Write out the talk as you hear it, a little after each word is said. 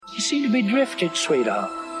You seem to be drifting,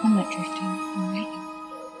 sweetheart. I'm not drifting. I'm waiting.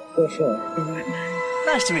 What for? The right man.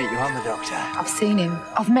 Nice to meet you. I'm the doctor. I've seen him.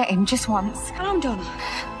 I've met him just once. And I'm Donna.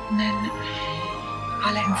 And then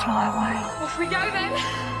I let him fly away. Off we go then.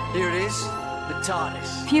 Here it is, the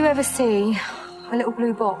TARDIS. If you ever see a little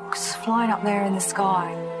blue box flying up there in the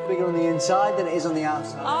sky. Bigger on the inside than it is on the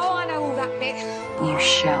outside. Oh, I know all that bit. You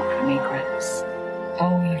shout for me, Gramps.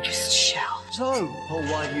 Oh, you just shout. So, whole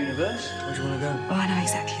wide universe, where do you want to go? Oh, I know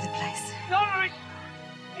exactly the place. Donna,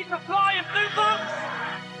 it's a flying blue box!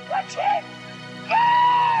 Watch it!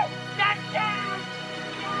 Go! That's down!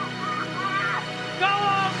 Go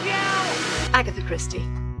on, yeah! Agatha Christie.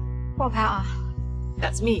 What about her?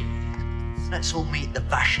 That's me. Let's all meet the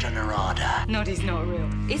Vashta Narada. Noddy's not real.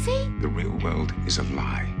 Is he? The real world is a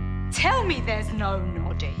lie, Tell me there's no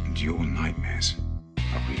Noddy. and your nightmares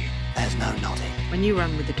are real. There's no nodding. When you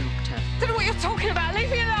run with the doctor, Don't know what you're talking about. Leave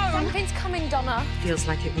me alone. Something's coming, Donna. feels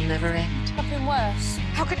like it will never end. Nothing worse.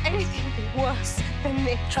 How could anything be worse than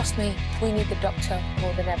this? Trust me, we need the doctor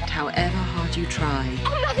more than ever. However hard you try,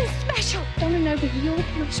 I'm nothing special. Donna Noble, you're the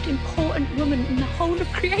most important woman in the whole of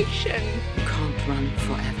creation. you can't run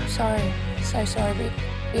forever. Sorry, so sorry, but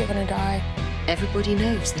you're gonna die. Everybody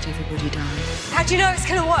knows that everybody dies. How do you know it's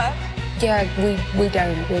gonna work? Yeah, we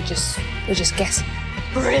don't. We're just guessing.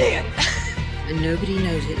 Brilliant. And nobody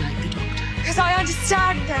knows it like the doctor. Because I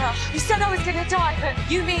understand now. You said I was gonna die,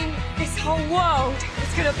 but you mean this whole world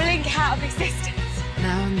is gonna blink out of existence.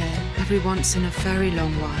 Now and then, every once in a very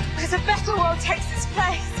long while, Because a better world takes its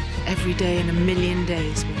place. every day in a million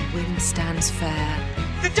days when the wind stands fair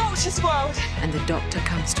The doctor's world. and the doctor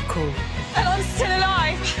comes to call, And I'm still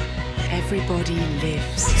alive. everybody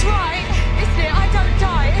lives. It's right, isn't it? I don't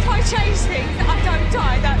die. If I change things, I don't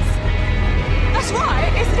die. That's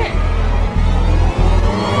right, isn't it?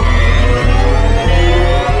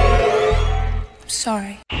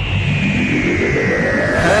 Sorry.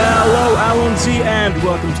 Hello, Alan Z, and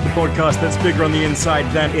welcome to the podcast that's bigger on the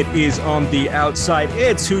inside than it is on the outside.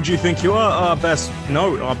 It's Who Do You Think You Are? Our best from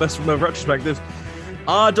ever retrospective.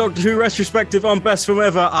 Our Doctor Who retrospective on Best From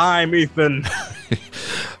Ever. I'm Ethan.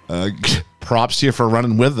 Props to you for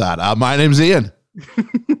running with that. My name's Ian.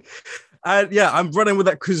 Yeah, I'm running with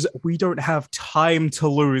that because we don't have time to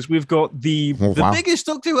lose. We've got the biggest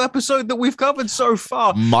Doctor Who episode that we've covered so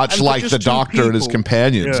far. Much And like for the just two Doctor and his people,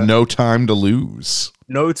 companions. yeah. No time to lose.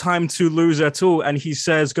 No time to lose at all. And he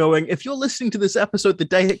says, if you're listening to this episode the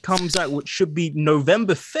day it comes out, which should be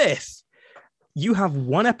November 5th, you have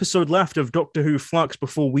one episode left of Doctor Who Flux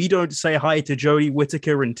before we don't say hi to Jodie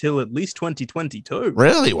Whittaker until at least 2022.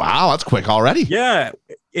 Really? Wow, that's quick already. Yeah,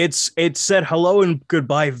 it said hello and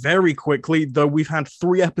goodbye very quickly, though we've had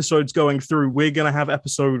 3 episodes going through. We're going to have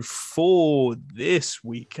episode 4 this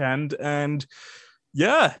weekend, and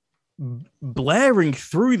yeah, blaring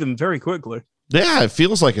through them very quickly. Yeah, it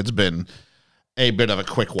feels like it's been a bit of a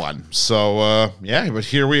quick one. So, yeah, but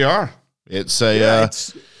here we are. It's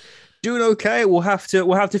It's doing okay. We'll have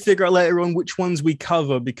to figure out later on which ones we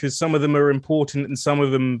cover because some of them are important and some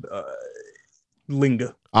of them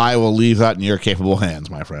linger. I will leave that in your capable hands,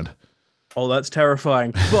 my friend. Oh, that's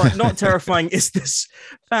terrifying. But not terrifying is this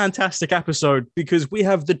fantastic episode because we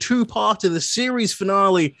have the 2-part of the series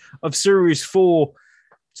finale of Series 4,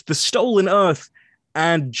 The Stolen Earth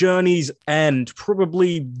and Journey's End.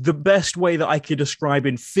 Probably the best way that I could describe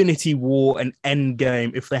Infinity War and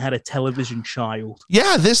Endgame if they had a television child.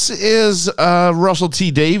 Yeah, this is Russell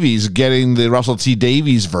T Davies getting the Russell T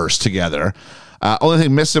Davies verse together. Only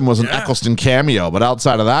thing missing was an Eccleston cameo, but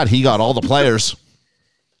outside of that, he got all the players.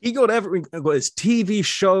 He got everything. He got his TV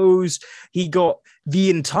shows. He got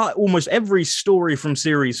the almost every story from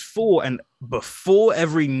Series 4 and before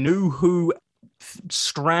every New Who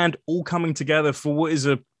strand all coming together for what is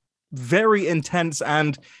a very intense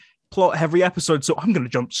and plot-heavy episode. So I'm going to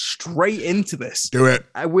jump straight into this. Do it.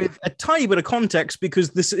 With a tiny bit of context because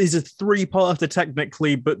this is a 3-parter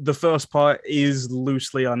technically, but the first part is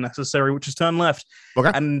loosely unnecessary, which is Turn Left.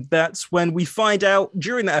 Okay. And that's when we find out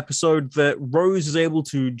during the episode that Rose is able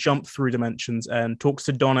to jump through dimensions and talks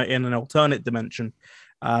to Donna in an alternate dimension.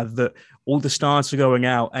 That all the stars are going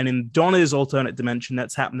out, and in Donna's alternate dimension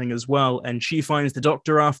that's happening as well, and she finds the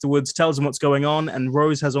Doctor afterwards, tells him what's going on, and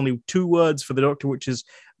Rose has only 2 words for the Doctor, which is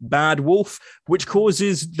bad wolf, which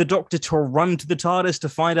causes the Doctor to run to the TARDIS to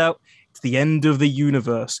find out it's the end of the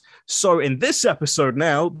universe. So in this episode,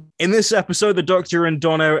 the Doctor and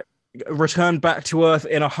Donna return back to Earth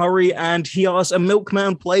in a hurry, and he asks a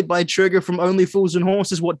milkman played by Trigger from Only Fools and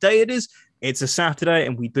Horses what day it is. It's a Saturday,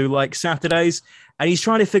 and we do like Saturdays. And he's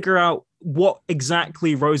trying to figure out what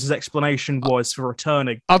exactly Rose's explanation was for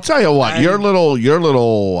returning. I'll tell you what, your little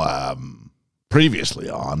previously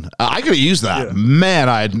on. I could have used that. Yeah. Man,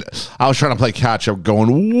 I was trying to play catch up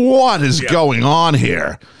going, what is going on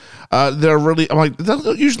here? They're really, I'm like, they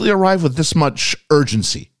don't usually arrive with this much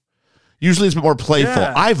urgency. Usually it's a bit more playful.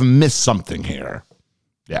 Yeah. I've missed something here.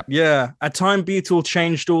 Yeah. A time beetle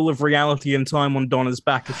changed all of reality and time on Donna's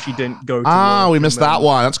back if she didn't go to We missed that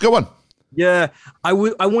one. That's a good one. Yeah. I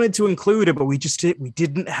wanted to include it, but we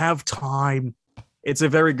didn't have time. It's a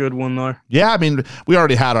very good one, though. Yeah, I mean, we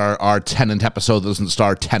already had our Tennant episode that doesn't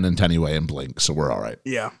star Tennant anyway in Blink, so we're all right.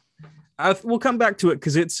 Yeah. We'll come back to it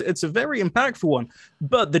because it's a very impactful one.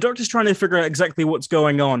 But the Doctor's trying to figure out exactly what's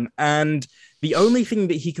going on. And the only thing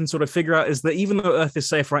that he can sort of figure out is that even though Earth is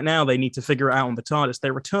safe right now, they need to figure it out on the TARDIS.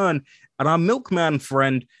 They return, and our milkman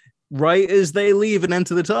friend, right as they leave and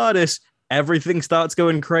enter the TARDIS, everything starts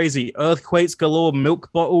going crazy. Earthquakes galore,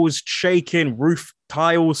 milk bottles shaking, roof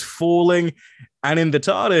tiles falling. And in the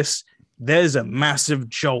TARDIS, there's a massive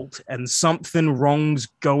jolt and something wrong's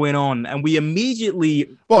going on. And we immediately...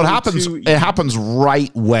 Well, it happens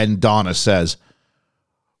right when Donna says,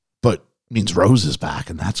 but means Rose is back,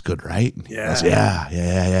 and that's good, right? Yeah.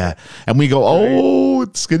 Yeah. And we go,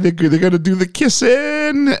 they're going to do the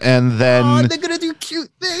kissing. And then... they're going to do cute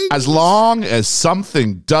things. As long as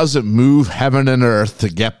something doesn't move heaven and earth to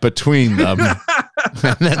get between them.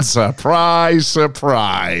 And then surprise.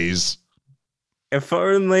 If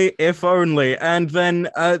only. And then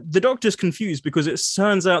the Doctor's confused because it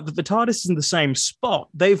turns out that the TARDIS is in the same spot.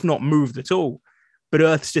 They've not moved at all. But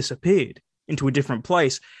Earth's disappeared into a different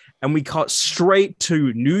place. And we cut straight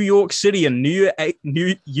to New York City and New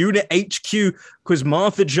Unit HQ because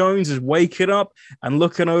Martha Jones is waking up and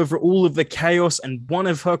looking over all of the chaos. And one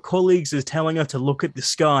of her colleagues is telling her to look at the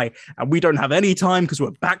sky. And we don't have any time because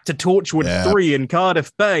we're back to Torchwood 3 in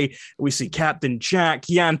Cardiff Bay. We see Captain Jack,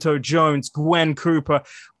 Yanto Jones, Gwen Cooper,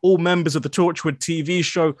 all members of the Torchwood TV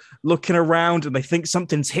show looking around, and they think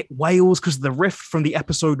something's hit Wales because of the rift from the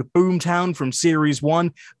episode Boomtown from Series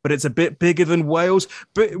 1, but it's a bit bigger than Wales.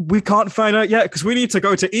 But we can't find out yet because we need to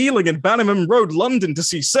go to Ealing and Bannerman Road, London to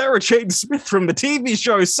see Sarah Jane Smith from the TV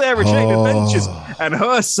show Sarah Jane Adventures and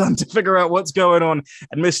her son to figure out what's going on.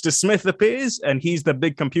 And Mr. Smith appears, and he's the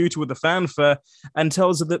big computer with the fanfare, and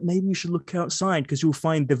tells her that maybe you should look outside because you'll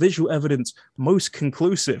find the visual evidence most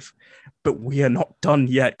conclusive. But we are not done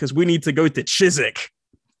yet because we need to go to Chiswick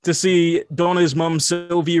to see Donna's mum,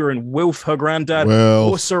 Sylvia, and Wilf, her granddad,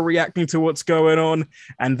 also reacting to what's going on.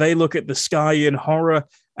 And they look at the sky in horror.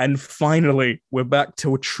 And finally, we're back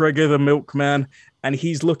to Trigger the milkman. And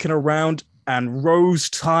he's looking around. And Rose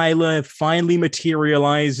Tyler finally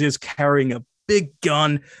materializes carrying a big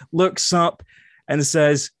gun, looks up and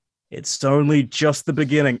says, "It's only just the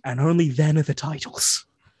beginning." And only then are the titles.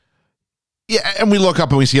 Yeah, and we look up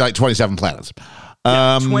and we see like 27 planets.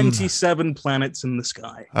 27 planets in the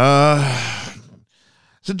sky.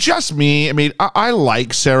 So just me. I mean, I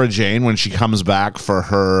like Sarah Jane when she comes back for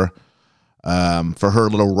her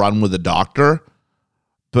little run with the Doctor.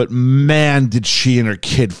 But man, did she and her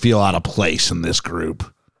kid feel out of place in this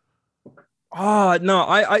group. No,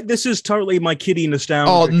 I this is totally my kiddie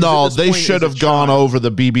nostalgia. Oh, no, they should have gone over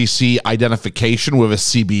the BBC identification with a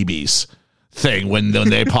CBeebies thing when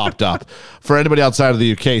they popped up. For anybody outside of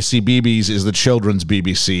the UK, CBeebies is the children's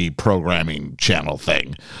BBC programming channel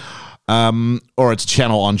thing. Or it's a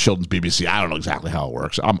channel on children's BBC. I don't know exactly how it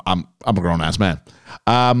works. I'm a grown-ass man.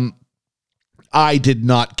 I did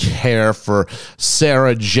not care for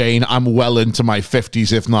Sarah Jane. I'm well into my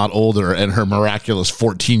 50s, if not older, and her miraculous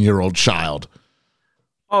 14-year-old child.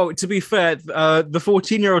 Oh, to be fair, the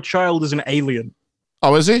 14-year-old child is an alien.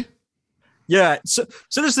 Oh, is he? Yeah, so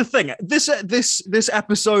this is the thing. This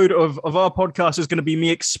episode of our podcast is going to be me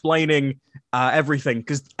explaining everything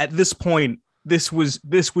because at this point, this was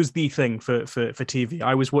the thing for TV.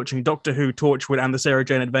 I was watching Doctor Who, Torchwood, and the Sarah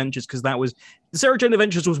Jane Adventures because the Sarah Jane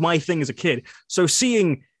Adventures was my thing as a kid. So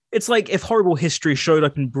it's like if Horrible History showed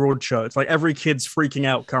up in Broadchurch. It's like every kid's freaking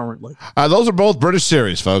out currently. Those are both British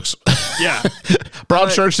series, folks. Yeah.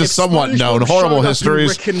 Broadchurch is somewhat known. Horrible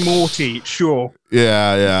Histories. Rick and Morty, sure.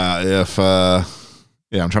 Yeah. If I'm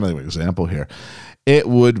trying to think of an example here. It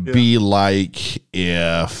would be like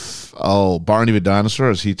if Barney the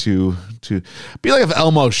Dinosaur, is he too be like if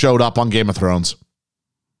Elmo showed up on Game of Thrones.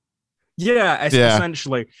 Yeah,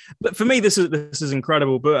 essentially. But for me, this is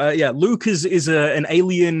incredible. But Luke is an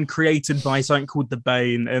alien created by something called the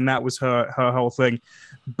Bane, and that was her whole thing.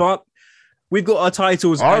 But we've got our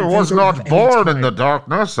titles. I was not born in the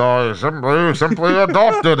darkness. I simply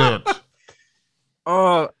adopted it.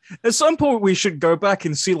 At some point, we should go back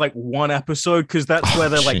and see like one episode because that's where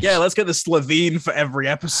they're like, jeez. yeah, let's get the Slitheen for every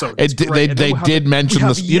episode. They did mention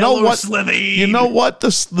this. You know what? Slitheen. You know what? The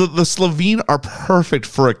Slitheen are perfect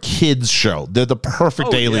for a kids show. They're the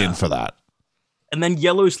perfect alien for that. And then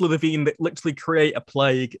Yellow Slitheen that literally create a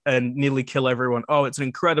plague and nearly kill everyone. Oh, it's an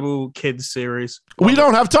incredible kids series. We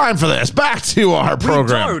don't have time for this. Back to our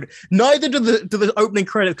program. We don't. Neither do the opening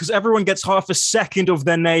credits because everyone gets half a second of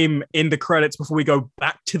their name in the credits before we go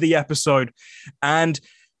back to the episode. And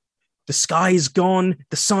the sky's gone,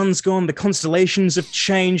 the sun's gone, the constellations have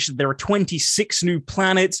changed. There are 26 new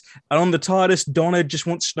planets. And on the TARDIS, Donna just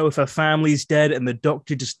wants to know if her family's dead, and the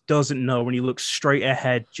Doctor just doesn't know when he looks straight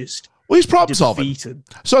ahead, just Well, he's problem solving. defeated.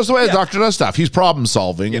 So it's the way the Doctor does stuff. He's problem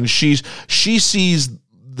solving, and she sees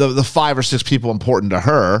the 5 or 6 people important to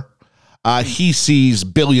her. He sees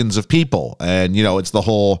billions of people, and it's the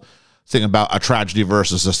whole thing about a tragedy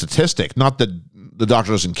versus a statistic. Not that the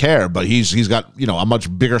Doctor doesn't care, but he's got a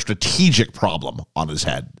much bigger strategic problem on his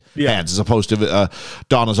hands as opposed to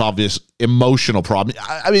Donna's obvious emotional problem.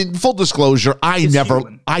 I mean, full disclosure, I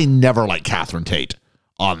never liked Catherine Tate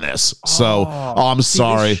on this. So I'm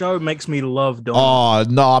sorry. This show makes me love Donna. Oh,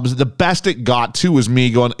 no. The best it got to was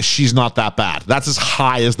me going, she's not that bad. That's as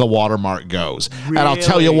high as the watermark goes. Really? And I'll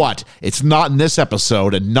tell you what, it's not in this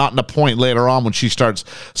episode and not in a point later on when she starts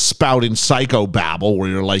spouting psycho babble where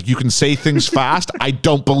you're like, you can say things fast. I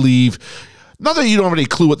don't believe. Not that you don't have any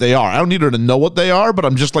clue what they are. I don't need her to know what they are, but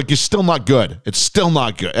I'm just like, you're still not good. It's still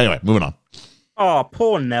not good. Anyway, moving on. Oh,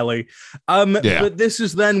 poor Nelly. But this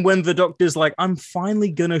is then when the Doctor's like, I'm finally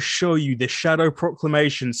going to show you the Shadow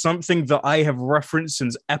Proclamation, something that I have referenced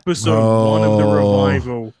since episode 1 of the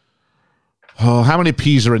revival. Oh, how many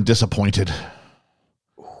P's are in disappointed?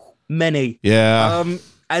 Many. Yeah.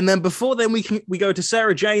 And then before then, we go to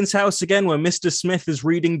Sarah Jane's house again, where Mr. Smith is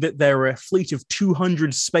reading that there are a fleet of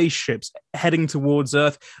 200 spaceships heading towards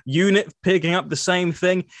Earth. UNIT picking up the same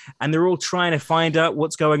thing, and they're all trying to find out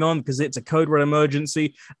what's going on because it's a code red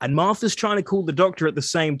emergency. And Martha's trying to call the Doctor at the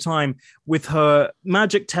same time with her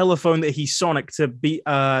magic telephone that he's sonic to be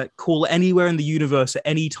call anywhere in the universe at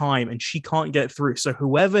any time, and she can't get through. So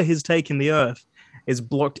whoever has taken the Earth is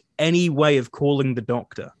blocked any way of calling the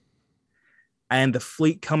Doctor. And the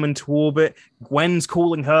fleet come into orbit. Gwen's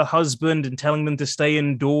calling her husband and telling them to stay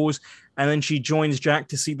indoors. And then she joins Jack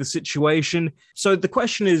to see the situation. So the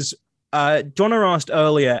question is, Donna asked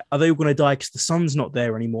earlier, are they going to die because the sun's not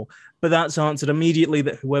there anymore? But that's answered immediately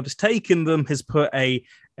that whoever's taken them has put a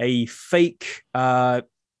fake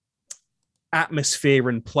atmosphere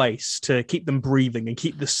in place to keep them breathing and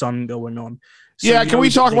keep the sun going on. So can we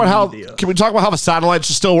talk about how the satellites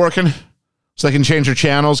are still working so they can change their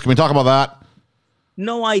channels? Can we talk about that?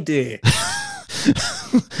 No idea.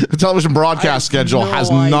 The television broadcast schedule has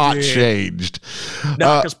not changed.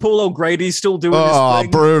 No, because Paul O'Grady's still doing his thing. Oh,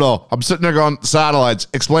 brutal. I'm sitting there going, satellites.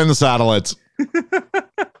 Explain the satellites.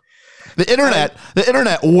 The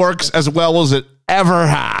internet works as well as it ever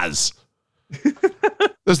has.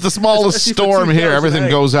 There's the smallest storm here. Everything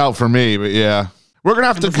goes out for me, but yeah. We're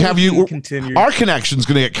going to have you continue. Our connection's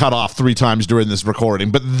going to get cut off 3 times during this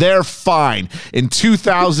recording, but they're fine. In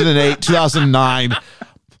 2008, 2009,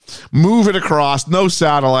 move it across. No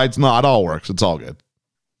satellites. No, it all works. It's all good.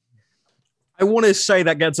 I want to say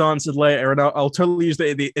that gets answered later, and I'll totally use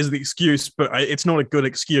that as the excuse, but it's not a good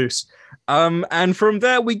excuse. And from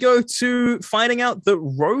there, we go to finding out that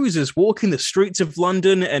Rose is walking the streets of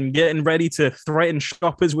London and getting ready to threaten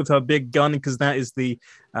shoppers with her big gun, because that's the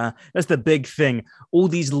big thing. All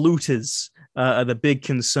these looters are the big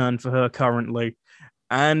concern for her currently.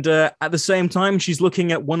 And at the same time, she's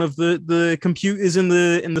looking at one of the computers in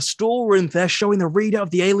the store, and they're showing the readout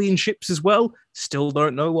of the alien ships as well. Still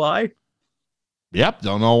don't know why. Yep,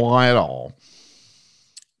 don't know why at all.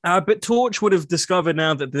 But Torch would have discovered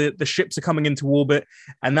now that the ships are coming into orbit,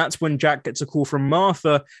 and that's when Jack gets a call from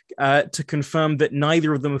Martha to confirm that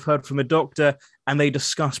neither of them have heard from the Doctor, and they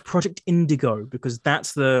discuss Project Indigo, because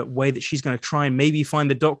that's the way that she's going to try and maybe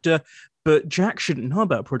find the Doctor. But Jack shouldn't know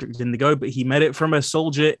about Project Indigo, but he met it from a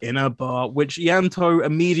soldier in a bar, which Ianto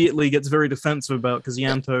immediately gets very defensive about, because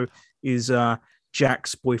Ianto is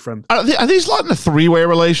Jack's boyfriend. Are these like in a 3-way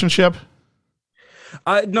relationship?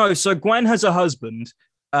 No, so Gwen has a husband,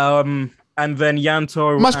 and then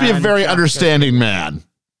Ianto must be a very understanding man.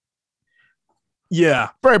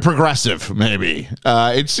 Yeah, very progressive. Maybe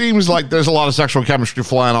it seems like there's a lot of sexual chemistry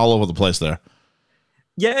flying all over the place there.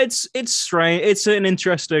 Yeah, it's strange. It's an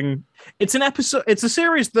interesting. It's an episode. It's a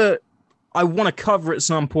series that I want to cover at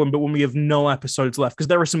some point, but when we have no episodes left, because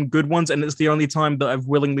there are some good ones, and it's the only time that I've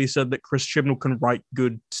willingly said that Chris Chibnall can write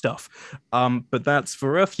good stuff. But that's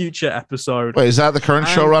for a future episode. Wait, is that the current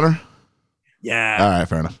showrunner? Yeah. All right,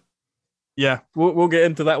 fair enough. Yeah, we'll get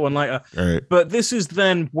into that one later. All right. But this is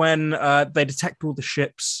then when they detect all the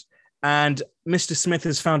ships, and Mr. Smith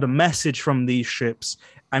has found a message from these ships,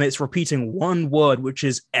 and it's repeating one word, which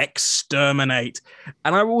is exterminate.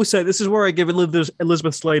 And I will say, this is where I give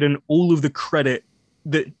Elizabeth Sladen all of the credit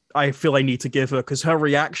that I feel I need to give her, because her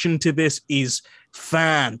reaction to this is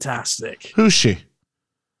fantastic. Who's she?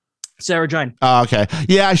 Sarah Jane. Oh, okay.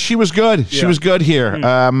 Yeah, she was good. She was good here.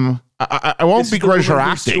 I won't begrudge her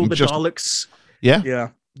acting. The Daleks. Yeah. Yeah.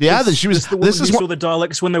 Yeah, she was. This is saw the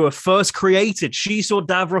Daleks when they were first created. She saw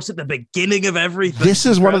Davros at the beginning of everything. This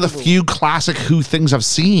is one of the few classic Who things I've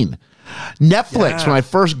seen. Netflix, when I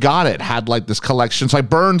first got it, had like this collection. So I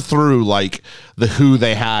burned through like the Who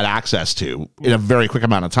they had access to in a very quick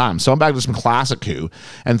amount of time. So I'm back to some classic Who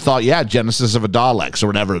and thought, yeah, Genesis of the Daleks or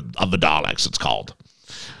whatever of the Daleks it's called.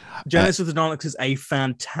 Genesis of the Daleks is a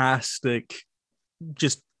fantastic,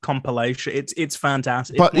 just compilation. It's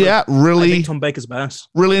fantastic. But yeah, really, I think Tom Baker's best.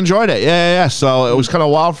 Really enjoyed it. Yeah. So it was kind of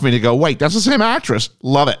wild for me to go, wait, that's the same actress.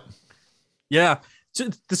 Love it. Yeah. So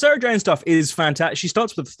the Sarah Jane stuff is fantastic. She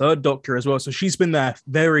starts with the Third Doctor as well, so she's been there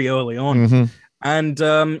very early on.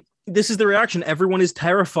 And this is the reaction. Everyone is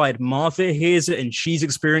terrified. Martha hears it, and she's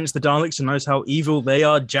experienced the Daleks and knows how evil they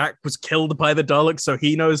are. Jack was killed by the Daleks, so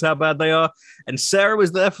he knows how bad they are. And Sarah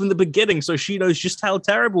was there from the beginning, so she knows just how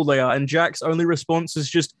terrible they are. And Jack's only response is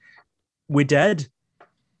just, "We're dead."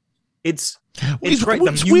 It's great.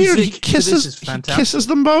 It's weird. He kisses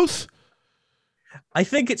them both. I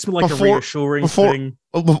think it's like a reassuring thing.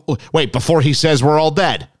 Wait, before he says we're all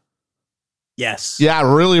dead. Yes. Yeah,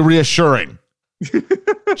 really reassuring.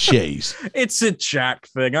 Jeez. It's a Jack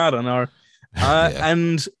thing. I don't know.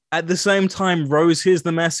 And at the same time, Rose hears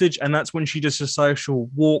the message, and that's when she just decides she'll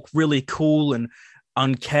walk really cool and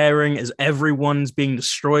uncaring as everyone's being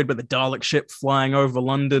destroyed by the Dalek ship flying over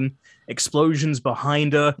London, explosions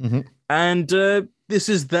behind her. And this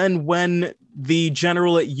is then when the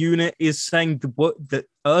general at UNIT is saying that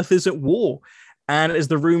Earth is at war. And as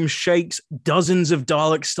the room shakes, dozens of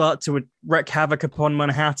Daleks start to wreak havoc upon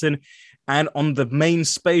Manhattan. And on the main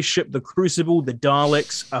spaceship, the Crucible, the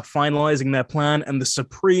Daleks are finalizing their plan. And the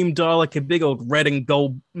Supreme Dalek, a big old red and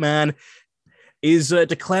gold man, is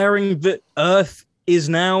declaring that Earth is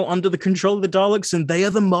now under the control of the Daleks and they are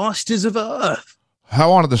the masters of Earth. I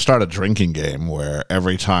wanted to start a drinking game where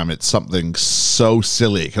every time it's something so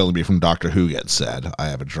silly, it can only be from Doctor Who gets said, I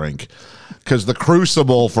have a drink. Because the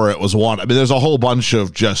Crucible for it was one. I mean, there's a whole bunch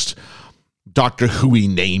of just Doctor Who-y,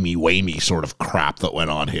 namey-wamey sort of crap that went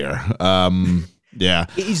on here. Yeah.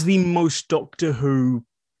 It is the most Doctor Who.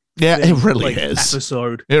 Yeah, it really is.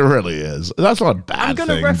 Episode. It really is. That's not a bad thing. I'm going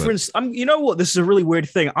to reference. You know what? This is a really weird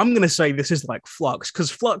thing. I'm going to say this is like Flux,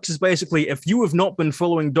 because Flux is basically, if you have not been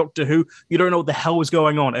following Doctor Who, you don't know what the hell is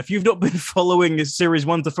going on. If you've not been following series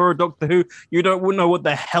 1 to 4 of Doctor Who, you wouldn't know what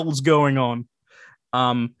the hell's going on.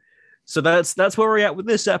 So that's where we're at with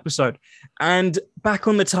this episode. And back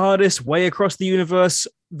on the TARDIS, way across the universe,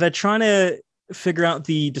 they're trying to figure out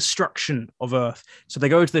the destruction of Earth. So they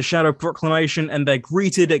go to the Shadow Proclamation and they're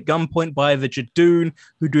greeted at gunpoint by the Jadoon,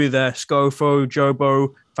 who do their Scofo,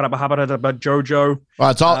 Jobo, Jojo.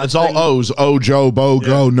 It's all O's. Ojo,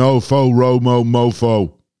 Bogo, Nofo, Romo,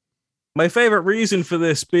 Mofo. My favorite reason for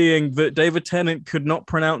this being that David Tennant could not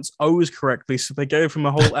pronounce O's correctly, so they gave him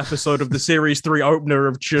a whole episode of the Series 3 opener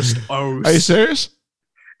of just O's. Are you serious?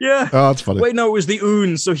 Yeah. Oh, that's funny. Wait, no, it was the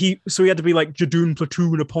Oon, so he had to be like Jadoon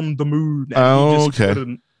Platoon upon the moon. Oh, okay.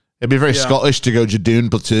 It'd be very Scottish to go Jadoon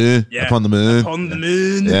Platoon upon the moon. Upon the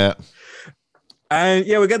moon. Yeah. And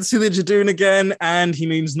yeah, we get to see the Jadoon again, and he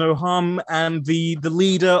means no harm. And the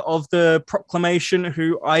leader of the proclamation,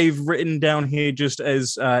 who I've written down here just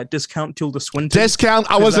as Discount Tilda Swinton.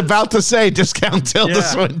 I was about to say Discount Tilda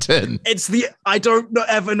Swinton. It's I don't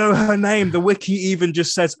ever know her name. The wiki even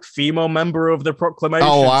just says female member of the proclamation.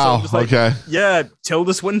 Oh, wow. So okay. Yeah,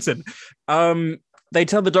 Tilda Swinton. They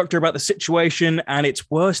tell the Doctor about the situation, and it's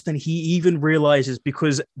worse than he even realizes,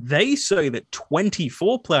 because they say that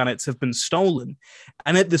 24 planets have been stolen.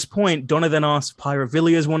 And at this point, Donna then asks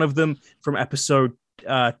Pyrovillia is one of them from episode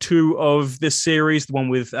 2 of this series, the one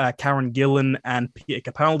with Karen Gillan and Peter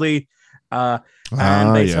Capaldi.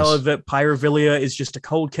 And they tell her that Pyrovillia is just a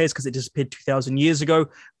cold case because it disappeared 2,000 years ago.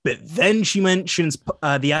 But then she mentions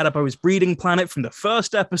the Adipose breeding planet from the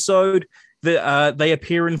first episode that they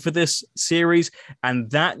appear in for this series, and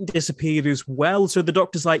that disappeared as well. So the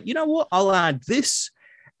Doctor's like, you know what? I'll add this.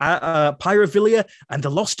 Pyrovilia, and the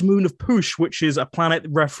lost moon of Push, which is a planet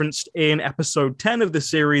referenced in episode 10 of the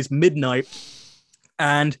series, Midnight.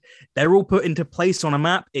 And they're all put into place on a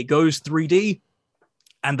map. It goes 3D,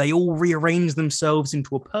 and they all rearrange themselves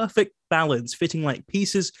into a perfect balance, fitting like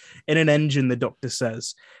pieces in an engine, the Doctor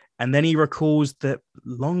says. And then he recalls that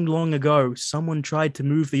long, long ago, someone tried to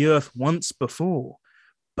move the Earth once before,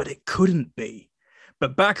 but it couldn't be.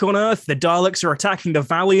 But back on Earth, the Daleks are attacking the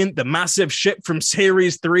Valiant, the massive ship from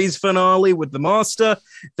Series 3's finale with the Master.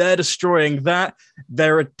 They're destroying that.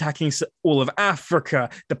 They're attacking all of Africa.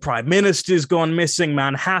 The Prime Minister's gone missing.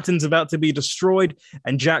 Manhattan's about to be destroyed.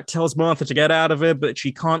 And Jack tells Martha to get out of it, but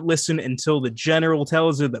she can't listen until the General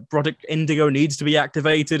tells her that Project Indigo needs to be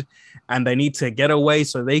activated and they need to get away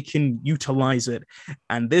so they can utilize it.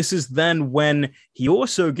 And this is then when he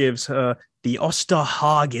also gives her the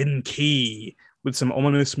Osterhagen key, with some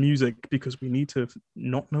ominous music, because we need to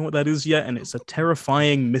not know what that is yet, and it's a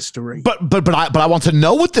terrifying mystery. But I want to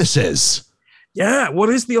know what this is. Yeah, what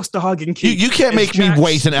is the Osterhagen key? You can't make me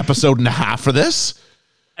wait an episode and a half for this.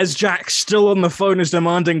 As Jack, still on the phone, is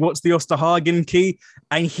demanding what's the Osterhagen key,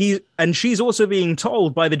 and she's also being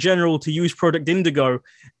told by the General to use Project Indigo.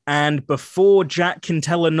 And before Jack can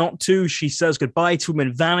tell her not to, she says goodbye to him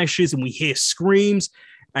and vanishes, and we hear screams.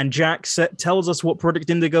 And Jack tells us what Project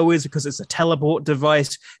Indigo is, because it's a teleport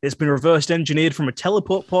device. It's been reverse engineered from a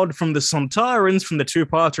teleport pod from the Sontarans from the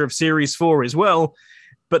two-parter of Series 4 as well.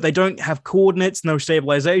 But they don't have coordinates, no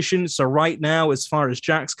stabilization. So right now, as far as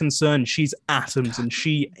Jack's concerned, she's atoms and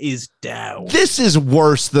she is down. This is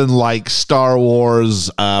worse than like Star Wars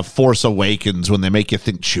Force Awakens when they make you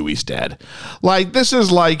think Chewie's dead. Like, this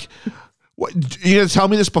is like... What, you gonna tell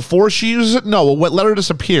me this before she uses it? No, well, let her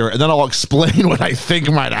disappear, and then I'll explain what I think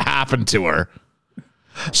might have happened to her.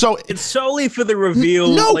 So it's solely for the reveal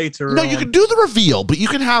later. No, you can do the reveal, but you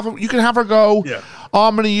can have her go. Yeah. Oh,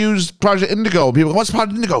 I'm going to use Project Indigo. People, what's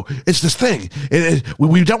Project Indigo? It's this thing.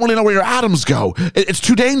 We don't really know where your atoms go. It's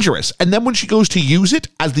too dangerous. And then when she goes to use it,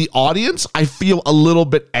 as the audience, I feel a little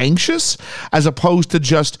bit anxious, as opposed to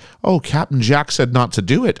just, oh, Captain Jack said not to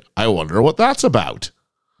do it. I wonder what that's about.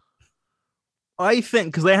 I think,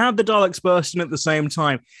 because they had the Daleks bursting at the same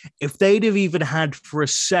time, if they'd have even had for a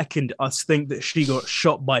second us think that she got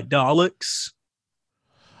shot by Daleks.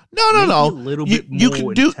 No. A little bit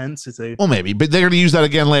more intensity. Well, maybe, but they're going to use that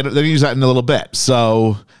again later. They're going to use that in a little bit.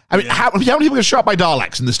 So, I mean, how many people get shot by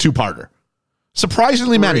Daleks in this two-parter?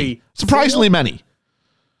 Surprisingly many. Surprisingly many.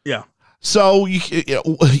 Yeah. So you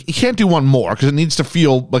can't do one more because it needs to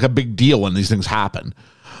feel like a big deal when these things happen.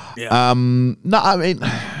 Yeah. No, I mean...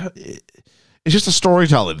 It's just a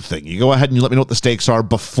storytelling thing. You go ahead and you let me know what the stakes are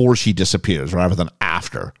before she disappears rather than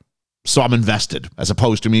after. So I'm invested, as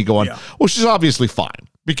opposed to me going, well, she's obviously fine,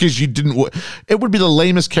 because you didn't. It would be the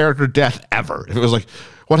lamest character death ever if it was like,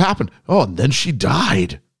 what happened? Oh, and then she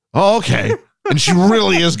died. Oh, okay. And she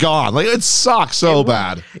really is gone. Like, it sucks so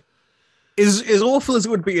bad. As awful as it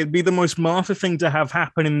would be, it'd be the most Martha thing to have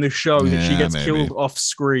happen in the show, that she gets killed off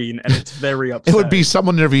screen, and it's very upsetting. It would be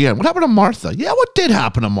someone near the end. What happened to Martha? Yeah, what did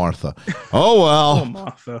happen to Martha? Oh, well. Oh,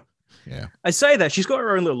 Martha. Yeah. I say that. She's got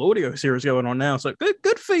her own little audio series going on now, so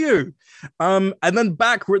good for you. And then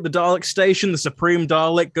back, we're at the Dalek station. The Supreme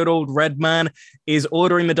Dalek, good old Red Man, is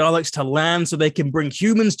ordering the Daleks to land so they can bring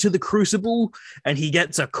humans to the Crucible, and he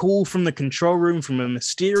gets a call from the control room from a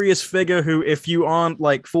mysterious figure who, if you aren't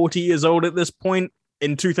like 40 years old at this point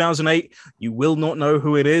in 2008, you will not know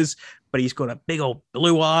who it is. But he's got a big old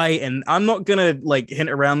blue eye, and I'm not gonna like hint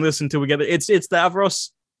around this until we get it. It's Davros.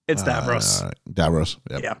 It's Davros. Davros.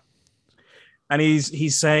 Yep. Yeah. And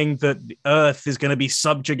he's saying that the Earth is going to be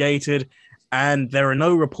subjugated, and there are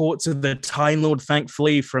no reports of the Time Lord,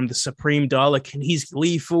 thankfully, from the Supreme Dalek, and he's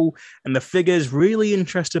lethal, and the figure's really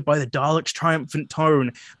interested by the Dalek's triumphant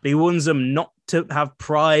tone, but he warns them not to have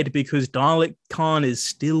pride because Dalek Khan is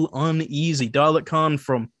still uneasy. Dalek Khan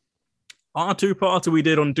from our two-parter we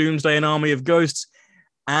did on Doomsday and Army of Ghosts,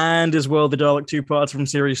 and as well the Dalek two-parter from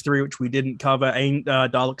Series 3, which we didn't cover,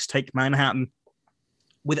 Daleks Take Manhattan,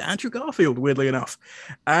 with Andrew Garfield, weirdly enough.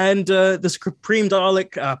 And the Supreme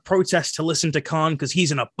Dalek protests to listen to Khan because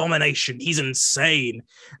he's an abomination. He's insane.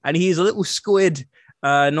 And he's a little squid,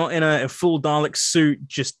 not in a full Dalek suit,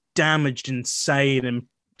 just damaged, insane, and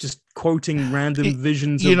just quoting random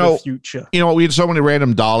visions of the future. You know, we had so many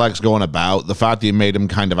random Daleks going about. The fact that you made him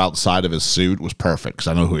kind of outside of his suit was perfect, because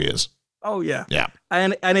I know who he is. Oh, yeah. Yeah.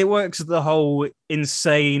 And it works the whole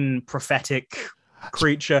insane, prophetic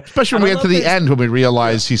creature, especially when we get to the end, when we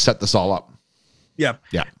realize he set this all up. Yeah.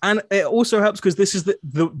 Yeah. And it also helps because this is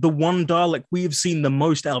the one Dalek we've seen the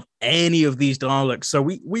most out of any of these Daleks. So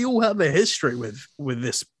we all have a history with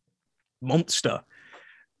this monster.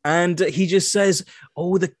 And he just says,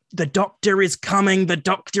 oh, the doctor is coming. The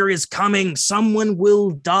doctor is coming. Someone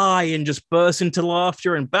will die, and just bursts into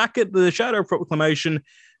laughter. And back at the Shadow Proclamation,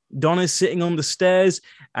 Donna's sitting on the stairs,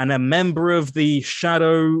 and a member of the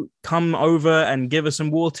Shadow come over and give her some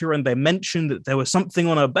water. And they mentioned that there was something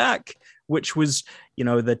on her back, which was,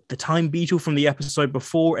 the time beetle from the episode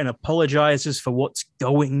before, and apologizes for what's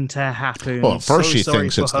going to happen. Well, first she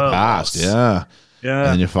thinks it's the past. Yeah. Yeah. And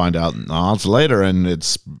then you find out it's later, and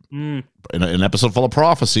it's in an episode full of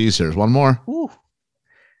prophecies. Here's one more. Ooh.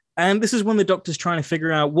 And this is when the doctor's trying to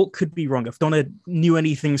figure out what could be wrong, if Donna knew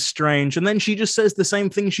anything strange. And then she just says the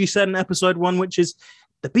same thing she said in episode 1, which is,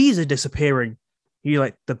 the bees are disappearing. You're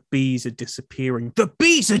like, the bees are disappearing. The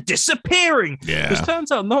bees are disappearing! Yeah. Because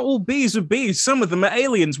turns out not all bees are bees. Some of them are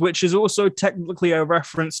aliens, which is also technically a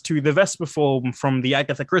reference to the Vesper form from the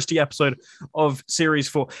Agatha Christie episode of Series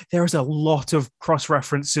 4. There is a lot of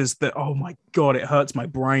cross-references that, oh my God, it hurts my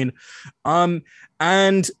brain.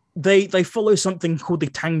 And they follow something called the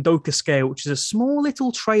Tandoka scale, which is a small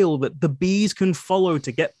little trail that the bees can follow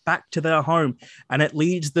to get back to their home, and it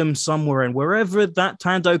leads them somewhere. And wherever that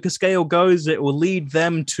Tandoka scale goes, it will lead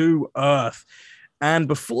them to Earth. And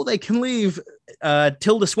before they can leave,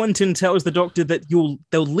 Tilda Swinton tells the Doctor that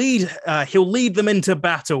he'll lead them into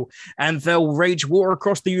battle, and they'll wage war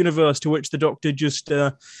across the universe. To which the Doctor just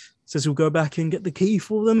says he'll go back and get the key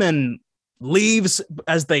for them, and leaves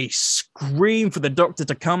as they scream for the Doctor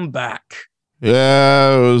to come back.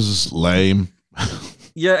 Yeah, it was lame.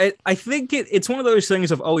 Yeah, I think it's one of those things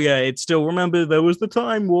of, oh yeah, it's still, remember, there was the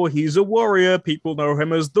Time War, he's a warrior, people know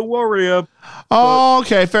him as the warrior. Oh,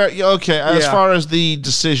 okay, fair. Okay, as far as the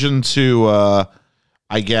decision to,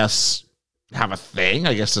 I guess, have a thing,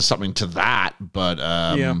 I guess there's something to that, but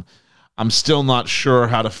I'm still not sure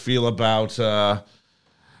how to feel about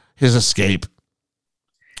his escape.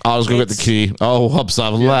 I was going to get the key. Oh, whoops,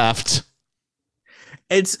 I've left.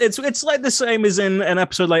 It's like the same as in an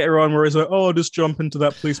episode later on where he's like, oh, I'll just jump into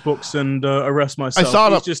that police box and arrest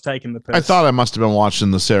myself. He's just taking the piss. I thought I must have been watching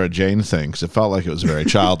the Sarah Jane thing, because it felt like it was very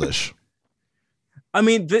childish. I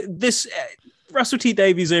mean, this Russell T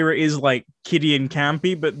Davies era is like kiddie and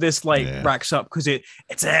campy, but this racks up because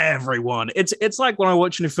it's everyone. It's like when I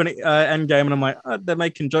watch Infinity Endgame and I'm like, they're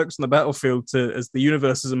making jokes on the battlefield as the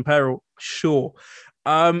universe is in peril. Sure.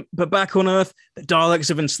 But back on Earth, the Daleks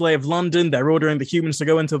have enslaved London. They're ordering the humans to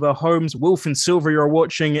go into their homes. Wilf and Sylvia are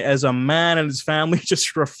watching as a man and his family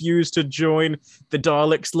just refuse to join the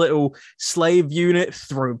Daleks' little slave unit,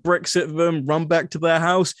 throw bricks at them, run back to their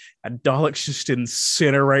house, and Daleks just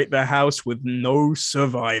incinerate their house with no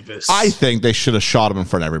survivors. I think they should have shot him in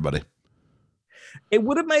front of everybody. It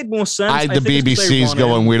would have made more sense. The BBC's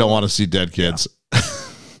going, we don't want to see dead kids.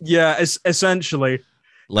 Yeah, essentially.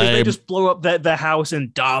 Lame. They just blow up their house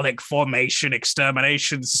in Dalek Formation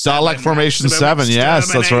Extermination 7. Dalek Formation 7,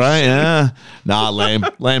 yes, that's right, yeah. Nah, lame.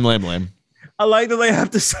 Lame. I like that they have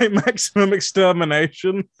to say Maximum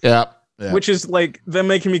Extermination. Yeah. Which is like, they're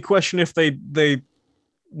making me question if they're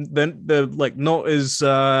like not as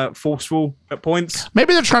forceful at points.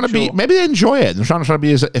 Maybe they're trying to be, maybe they enjoy it. They're trying to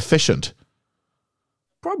be as efficient.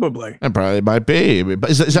 Probably. It probably might be. But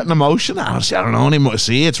is that an emotion? Honestly, I don't know anymore.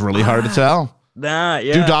 See, it's really hard to tell. Yeah.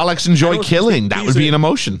 Do Daleks enjoy killing? That would be an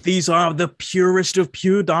emotion. These are the purest of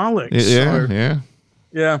pure Daleks.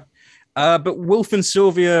 Yeah. But Wilf and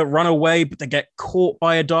Sylvia run away, but they get caught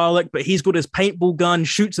by a Dalek. But he's got his paintball gun,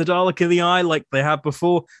 shoots a Dalek in the eye like they have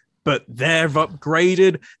before. But they're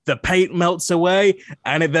upgraded. The paint melts away,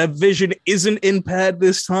 and their vision isn't impaired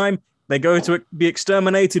this time. They go to be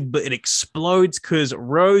exterminated, but it explodes because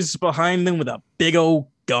Rose is behind them with a big old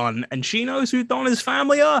gun, and she knows who Donna's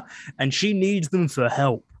family are, and she needs them for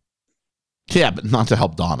help. Yeah, but not to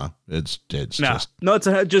help Donna. It's just not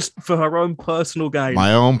to just for her own personal gain.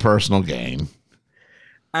 My own personal gain.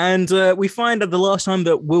 And we find that the last time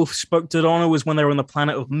that Wilf spoke to Donna was when they were on the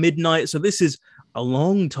planet of Midnight. So this is a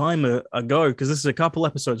long time ago, because this is a couple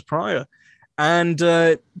episodes prior. And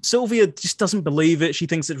Sylvia just doesn't believe it. She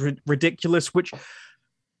thinks it's ridiculous, which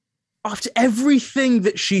after everything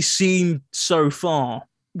that she's seen so far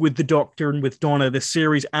with the Doctor and with Donna this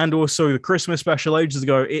series, and also the Christmas special ages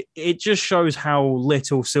ago, it just shows how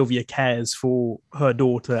little Sylvia cares for her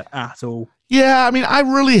daughter at all. Yeah, I mean, I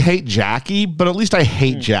really hate Jackie, but at least I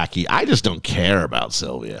hate Jackie. I just don't care about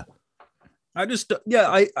Sylvia.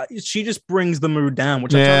 She just brings the mood down,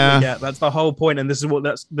 which I totally get. That's the whole point, and this is what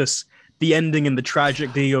the ending and the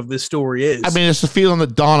tragedy of this story is. I mean, it's the feeling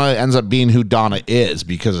that Donna ends up being who Donna is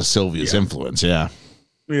because of Sylvia's influence. Yeah.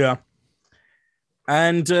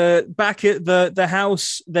 And back at the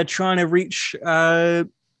house, they're trying to reach Donna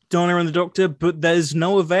and the Doctor, but there's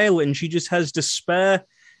no avail, and she just has despair.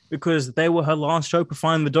 because they were her last hope to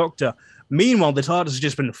find the Doctor. Meanwhile, the TARDIS has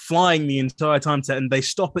just been flying the entire time, and they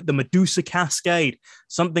stop at the Medusa Cascade,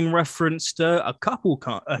 something referenced a couple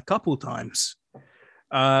times.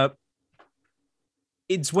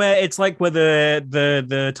 It's like where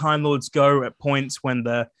the Time Lords go at points when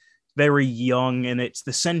they're very young, and it's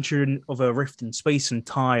the center of a rift in space and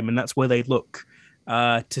time, and that's where they look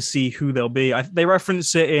to see who they'll be. They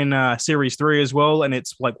reference it in Series 3 as well, and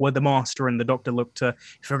it's like where the Master and the Doctor look to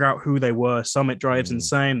figure out who they were. Some it drives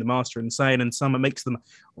insane, the Master insane, and some it makes them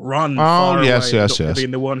run. Oh, yes.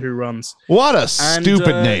 Being the one who runs. What a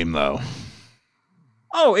stupid name, though.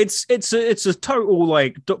 Oh, it's a total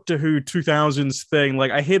like Doctor Who 2000s thing.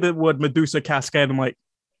 Like I hear the word Medusa Cascade, I'm like,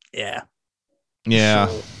 yeah.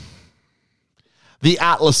 Sure. The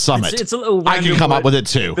Atlas Summit. It's a little. I can come up with it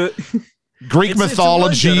too. Greek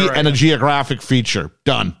mythology and a geographic feature.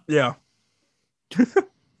 Done. Yeah.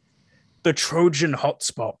 The Trojan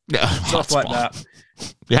hotspot. Yeah, Stuff like that.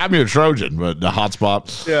 You have me a Trojan, but the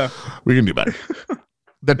hotspot. Yeah. We can do better.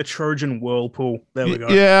 The Trojan whirlpool. There we go.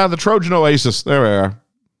 Yeah, the Trojan oasis. There we are.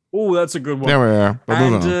 Oh, that's a good one. There we are.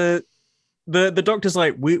 And the Doctor's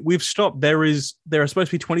like, we've stopped. There are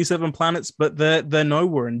supposed to be 27 planets, but they're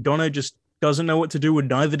nowhere. And Donna just doesn't know what to do, and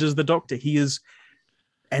neither does the Doctor. He is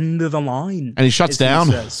end of the line. And he shuts down.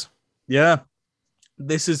 He says. Yeah,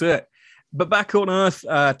 this is it. But back on Earth,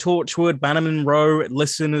 Torchwood, Bannerman and Rowe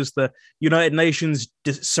listen as the United Nations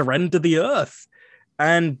surrender the Earth.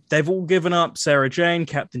 And they've all given up. Sarah Jane,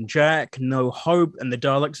 Captain Jack, no hope, and the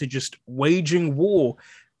Daleks are just waging war.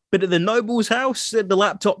 But at the Noble's house, the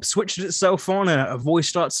laptop switches itself on, and a voice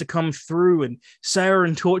starts to come through, and Sarah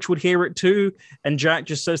and Torchwood hear it too, and Jack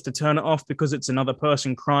just says to turn it off because it's another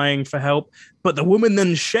person crying for help. But the woman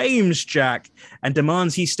then shames Jack and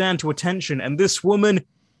demands he stand to attention, and this woman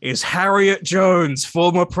is Harriet Jones,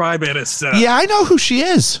 former Prime Minister. Yeah, I know who she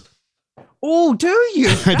is. Oh, do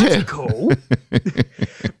you? I did. Cool.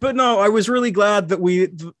 But no, I was really glad that we,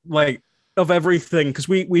 like, of everything, because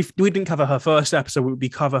we didn't cover her first episode, we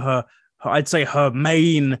cover her I'd say her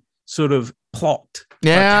main sort of plot,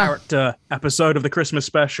 character episode of the Christmas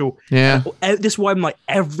special. Yeah. This is why I'm like,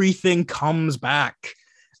 everything comes back.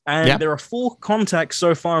 And there are 4 contacts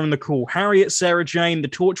so far in the call. Harriet, Sarah Jane, the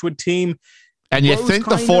Torchwood team. And you think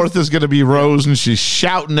the 4th is going to be Rose, and she's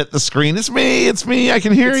shouting at the screen, it's me, I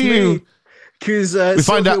can hear you. Because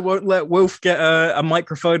Sylvia won't let Wilf get a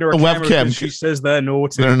microphone or a webcam. She says they're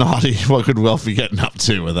naughty. They're naughty. What could Wilf be getting up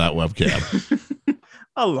to with that webcam?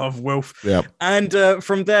 I love Wilf. Yep. And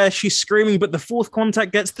from there, she's screaming, but the 4th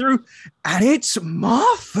contact gets through, and it's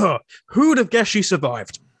Martha. Who would have guessed she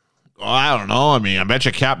survived? Well, I don't know. I mean, I bet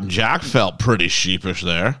you Captain Jack felt pretty sheepish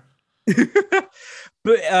there.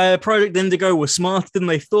 But Project Indigo was smarter than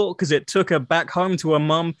they thought, because it took her back home to her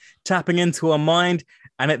mum, tapping into her mind.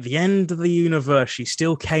 And at the end of the universe, she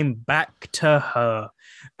still came back to her.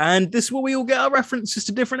 And this is where we all get our references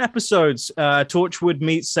to different episodes. Torchwood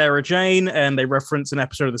meets Sarah Jane, and they reference an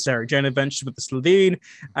episode of the Sarah Jane Adventures with the Slitheen.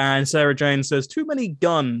 And Sarah Jane says, too many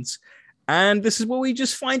guns. And this is where we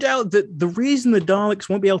just find out that the reason the Daleks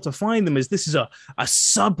won't be able to find them is this is a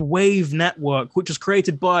subwave network, which was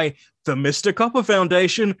created by the Mr. Copper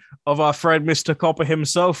Foundation of our friend Mr. Copper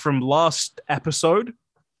himself from last episode.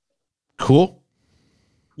 Cool.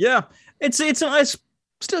 Yeah, it's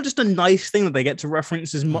still just a nice thing that they get to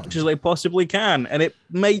reference as much as they possibly can, and it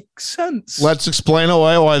makes sense. Let's explain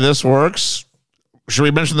away why this works. Should we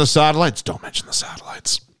mention the satellites? Don't mention the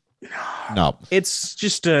satellites. No. It's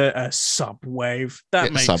just a subwave.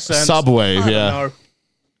 That makes sense. Subwave, yeah.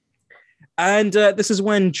 And this is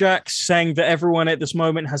when Jack's saying that everyone at this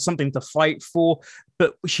moment has something to fight for,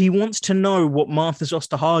 but she wants to know what Martha's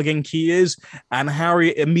Osterhagen key is, and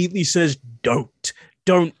Harriet immediately says,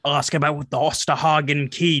 Don't ask about what the Osterhagen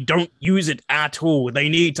key. Don't use it at all. They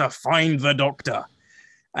need to find the Doctor.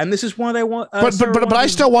 And this is why they want... But I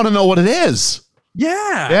still want to know what it is.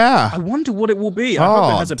 Yeah. I wonder what it will be. I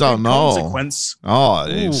hope it has a big consequence.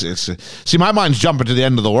 See, my mind's jumping to the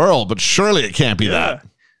end of the world, but surely it can't be that.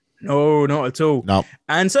 No, not at all. No.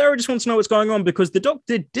 And Sarah just wants to know what's going on because the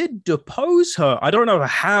Doctor did depose her. I don't know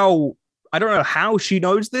how she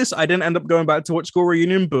knows this. I didn't end up going back to watch School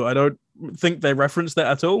Reunion, but I don't think they referenced that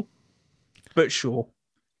at all. But sure.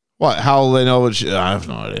 What? How they know what I have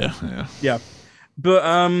no idea. Yeah. But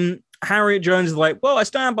Harriet Jones is like, well, I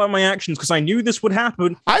stand by my actions because I knew this would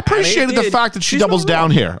happen. I appreciated the fact that she doubles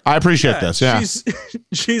down here. I appreciate this. Yeah.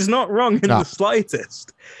 She's not wrong in the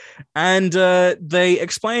slightest. And they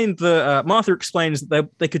explained Martha explains that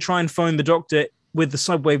they could try and phone the Doctor with the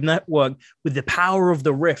Subwave network with the power of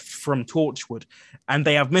the Rift from Torchwood. And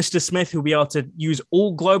they have Mr. Smith who'll be able to use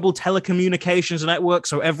all global telecommunications networks.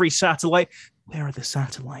 So every satellite, where are the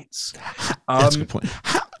satellites? That's a good point.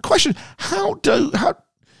 How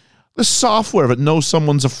the software that knows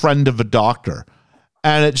someone's a friend of a doctor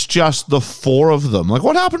and it's just the four of them? Like,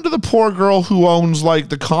 what happened to the poor girl who owns like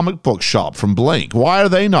the comic book shop from Blink? Why are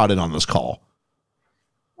they not in on this call?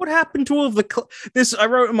 What happened to all of this? I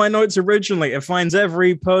wrote in my notes originally. It finds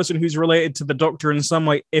every person who's related to the Doctor in some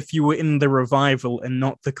way if you were in the revival and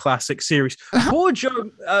not the classic series. Poor Joe,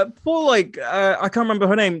 I can't remember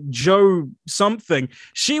her name, Joe something.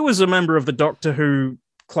 She was a member of the Doctor Who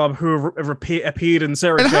club who appeared in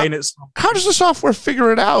Sarah Jane. How does the software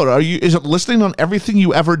figure it out? Is it listening on everything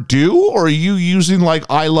you ever do, or are you using like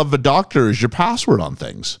I Love the Doctor as your password on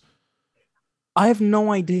things? I have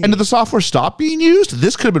no idea. And did the software stop being used?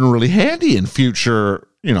 This could have been really handy in future,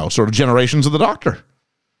 sort of generations of the Doctor.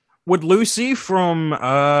 Would Lucy from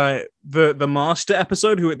the Master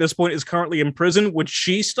episode, who at this point is currently in prison, would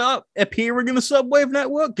she start appearing in the Subwave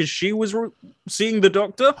network because she was seeing the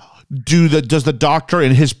Doctor? Does the Doctor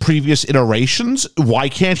in his previous iterations, why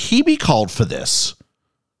can't he be called for this?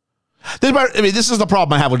 This is the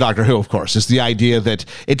problem I have with Doctor Who, of course, is the idea that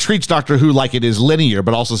it treats Doctor Who like it is linear,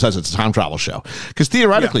 but also says it's a time travel show. Because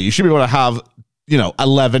theoretically, you should be able to have,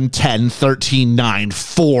 11, 10, 13, 9,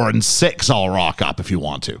 4, and 6 all rock up if you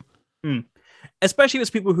want to. Especially if it's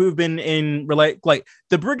people who've been in, like,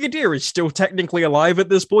 the Brigadier is still technically alive at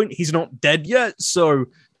this point. He's not dead yet, so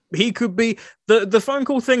he could be. The phone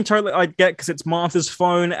call thing, totally I get, because it's Martha's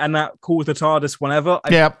phone, and that calls the TARDIS whenever.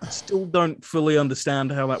 I still don't fully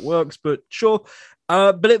understand how that works, but sure.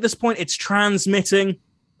 But at this point, it's transmitting,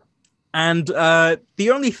 and the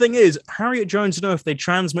only thing is, Harriet Jones knows if they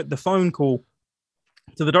transmit the phone call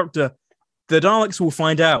to the Doctor, the Daleks will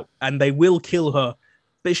find out, and they will kill her.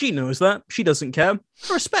 But she knows that. She doesn't care.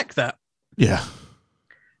 I respect that. Yeah.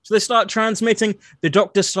 So they start transmitting. The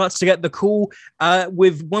Doctor starts to get the call,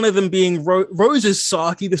 with one of them being Rose's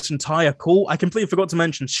Saki this entire call. I completely forgot to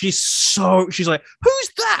mention, she's like, who's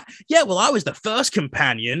that? Yeah, well, I was the first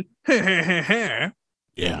companion. Yeah.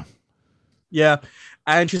 Yeah.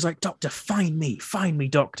 And she's like, Doctor, find me,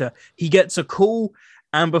 Doctor. He gets a call,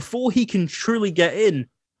 and before he can truly get in,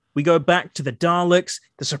 we go back to the Daleks.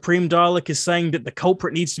 The Supreme Dalek is saying that the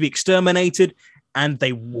culprit needs to be exterminated, and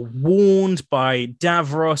they were warned by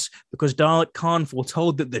Davros because Dalek Khan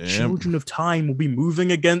foretold that the Children of Time will be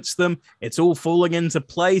moving against them. It's all falling into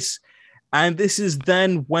place. And this is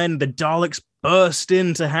then when the Daleks burst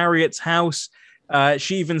into Harriet's house.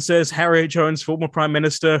 She even says Harriet Jones, former Prime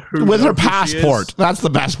Minister, with her passport. That's the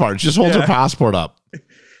best part. She just holds her passport up.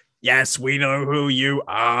 Yes, we know who you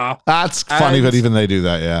are. That's funny that even they do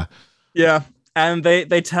that, yeah. Yeah, and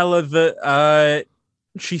they tell her that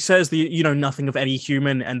she says that you know nothing of any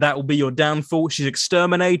human, and that will be your downfall. She's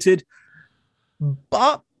exterminated.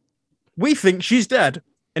 But we think she's dead.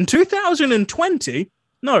 In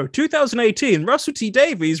 2018, Russell T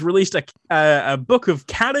Davies released a book of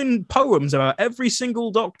canon poems about every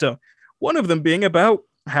single Doctor. One of them being about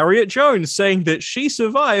Harriet Jones, saying that she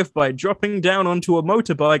survived by dropping down onto a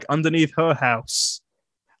motorbike underneath her house.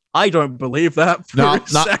 I don't believe that for a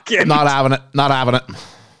second. Not having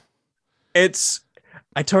it.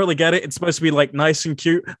 I totally get it. It's supposed to be like nice and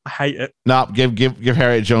cute. I hate it. No, give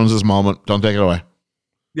Harriet Jones this moment. Don't take it away.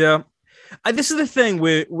 Yeah. This is the thing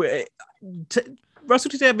where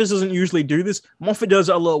Russell T Davies doesn't usually do this. Moffat does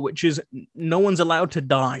it a lot, which is no one's allowed to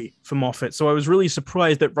die for Moffat. So I was really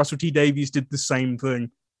surprised that Russell T Davies did the same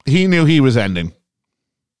thing. He knew he was ending.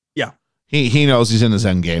 Yeah. He knows he's in his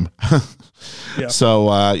end game. Yeah.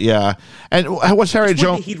 So yeah. And what's Harriet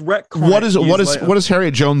Jones? What is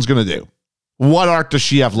Harriet Jones gonna do? What arc does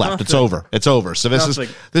she have left? Nothing. It's over. So this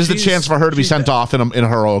is the chance for her to be sent off in a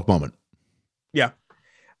heroic moment. Yeah.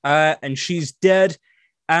 And she's dead.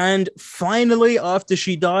 And finally, after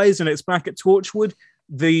she dies and it's back at Torchwood,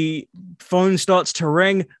 the phone starts to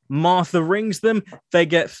ring. Martha rings them. They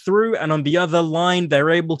get through. And on the other line, they're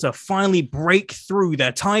able to finally break through.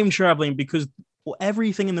 They're time traveling because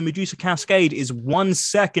everything in the Medusa Cascade is 1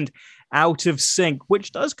 second out of sync,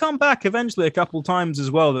 which does come back eventually a couple times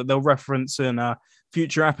as well that they'll reference in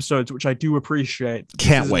future episodes, which I do appreciate.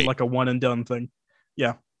 Can't wait. Like a one and done thing.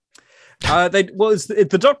 Yeah.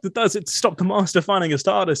 The Doctor does it to stop the Master finding his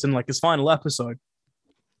TARDIS in like his final episode.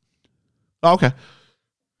 Okay.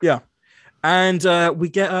 Yeah. And we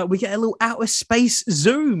get a little outer space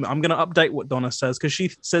zoom. I'm going to update what Donna says because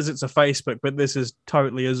she says it's a Facebook, but this is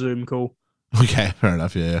totally a Zoom call. Okay, fair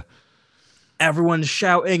enough. Yeah. Everyone's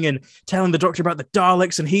shouting and telling the Doctor about the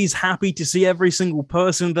Daleks, and he's happy to see every single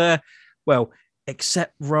person there. Well,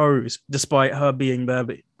 except Rose, despite her being there,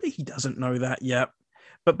 but he doesn't know that yet.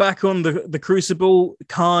 But back on the Crucible,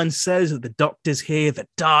 Khan says that the Doctor's here, the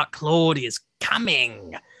Dark Lord is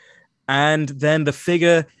coming. And then the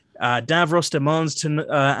figure, Davros, demands to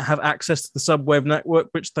have access to the subwave network,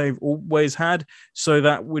 which they've always had. So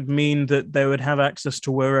that would mean that they would have access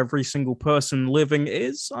to where every single person living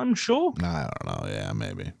is, I'm sure. I don't know. Yeah,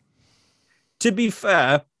 maybe. To be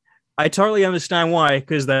fair, I totally understand why,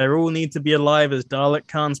 because they all need to be alive as Dalek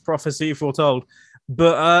Khan's prophecy foretold.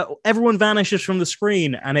 But everyone vanishes from the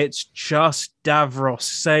screen, and it's just Davros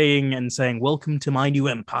saying, "Welcome to my new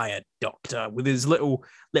empire, Doctor," with his little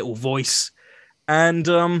voice. And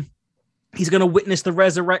he's going to witness the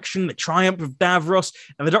resurrection, the triumph of Davros.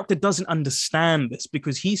 And the Doctor doesn't understand this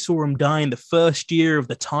because he saw him die in the first year of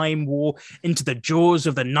the Time War, into the jaws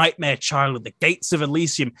of the Nightmare Child at the gates of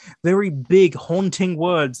Elysium. Very big, haunting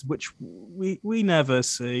words, which we never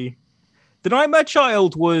see. The Nightmare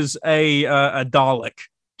Child was a Dalek,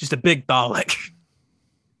 just a big Dalek.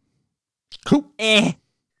 Cool.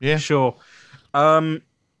 Yeah, sure.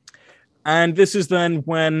 And this is then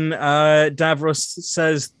when Davros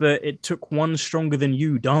says that it took one stronger than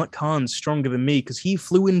you, Dalek Khan's stronger than me, because he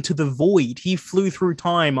flew into the void. He flew through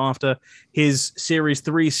time after his Series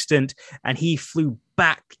 3 stint, and he flew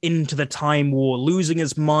back into the Time War, losing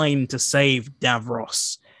his mind to save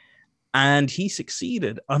Davros. And he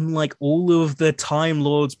succeeded, unlike all of the Time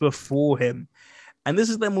Lords before him. And this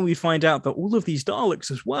is then when we find out that all of these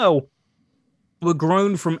Daleks as well were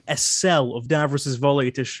grown from a cell of Davros's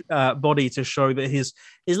body to show that his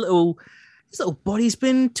little body's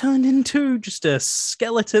been turned into just a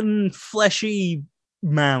skeleton, fleshy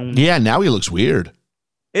mound. Yeah, now he looks weird.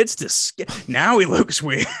 Now he looks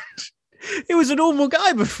weird. He was a normal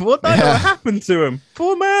guy before. What happened to him?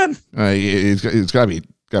 Poor man. It's got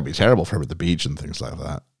to be terrible for him at the beach and things like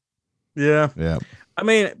that. Yeah. I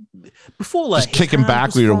mean, before like just kicking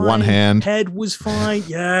back with your one hand. Head was fine.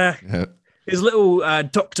 Yeah. His little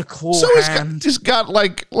Dr. Claw hand. He's got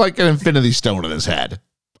like an Infinity Stone in his head.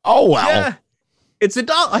 Oh wow. Yeah. It's a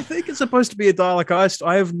Dalek. I think it's supposed to be a Dalek.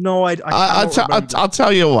 I have no idea. I'll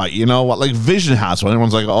tell you what. You know what? Like Vision has one.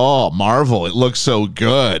 Everyone's like, "Oh, Marvel! It looks so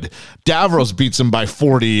good." Davros beats him by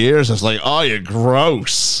 40 years. It's like, "Oh, you're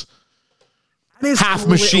gross." Half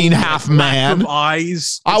machine, half man.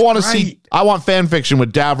 Eyes. I want to see. I want fan fiction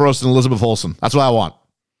with Davros and Elizabeth Olsen. That's what I want.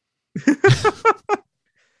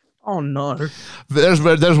 Oh no! There's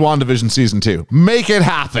WandaVision season 2. Make it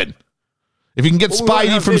happen. If you can get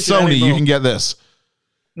Spidey from Sony, you can get this.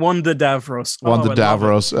 Wanda Davros. Wanda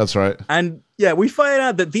Davros. That's right. And yeah, we find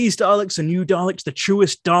out that these Daleks are new Daleks, the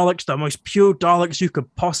truest Daleks, the most pure Daleks you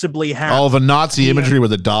could possibly have. All the Nazi imagery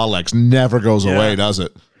with the Daleks never goes away, does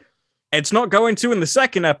it? It's not going to in the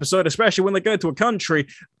second episode, especially when they go to a country.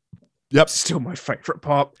 Yep. Still my favorite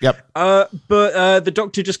part. Yep. But the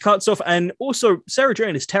Doctor just cuts off. And also, Sarah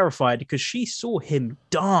Jane is terrified because she saw him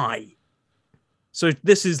die. So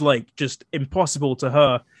this is like just impossible to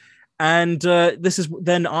her. And this is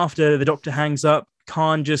then after the Doctor hangs up,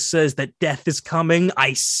 Khan just says that death is coming.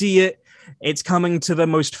 I see it. It's coming to the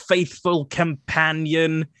most faithful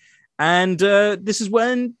companion. And this is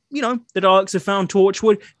when, the Daleks have found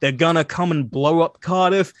Torchwood. They're going to come and blow up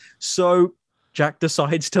Cardiff. So Jack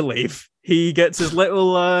decides to leave. He gets his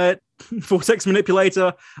little vortex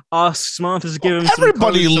manipulator, asks Martha to give him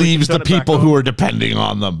Everybody leaves the people who are depending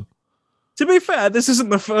on them. To be fair, this isn't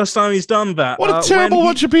the first time he's done that. What a terrible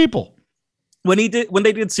bunch of people. When they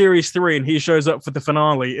did Series 3 and he shows up for the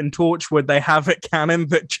finale, in Torchwood, they have it canon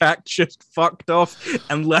that Jack just fucked off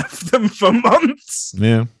and left them for months.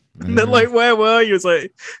 Yeah. And they're like, where were you? It's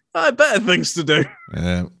like, I had better things to do.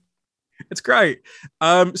 Yeah. It's great.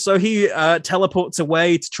 So he teleports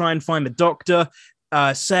away to try and find the Doctor.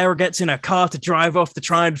 Sarah gets in her car to drive off to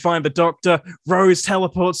try and find the Doctor. Rose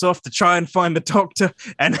teleports off to try and find the Doctor.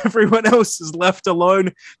 And everyone else is left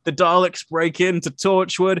alone. The Daleks break into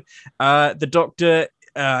Torchwood. The Doctor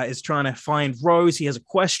is trying to find Rose. He has a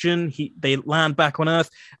question. They land back on Earth,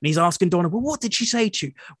 and he's asking Donna, well, what did she say to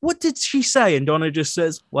you? What did she say? And Donna just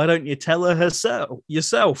says, why don't you tell her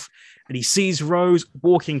yourself? And he sees Rose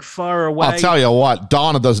walking far away. I'll tell you what,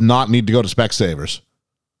 Donna does not need to go to Specsavers.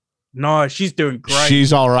 No, she's doing great.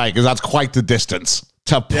 She's all right, because that's quite the distance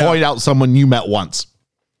to point out someone you met once.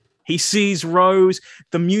 He sees Rose.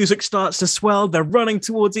 The music starts to swell. They're running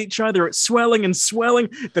towards each other. It's swelling and swelling.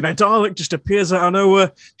 Then a Dalek just appears out of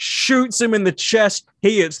nowhere, shoots him in the chest.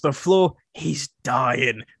 He hits the floor. He's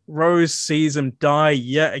dying. Rose sees him die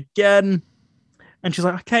yet again. And she's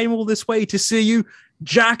like, I came all this way to see you.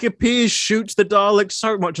 Jack appears, shoots the Dalek.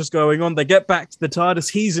 So much is going on. They get back to the TARDIS.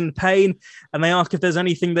 He's in pain. And they ask if there's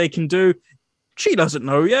anything they can do. She doesn't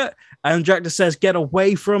know yet. And Jack just says, get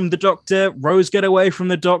away from the Doctor. Rose, get away from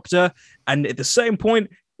the Doctor. And at the same point,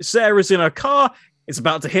 Sarah's in her car. It's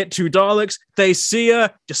about to hit 2 Daleks. They see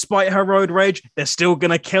her. Despite her road rage, they're still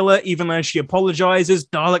going to kill her, even though she apologizes.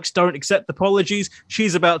 Daleks don't accept apologies.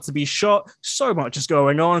 She's about to be shot. So much is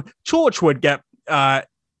going on. Torchwood get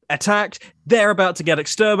attacked. They're about to get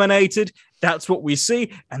exterminated. That's what we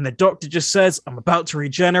see. And the Doctor just says, I'm about to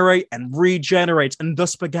regenerate, and regenerates. And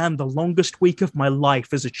thus began the longest week of my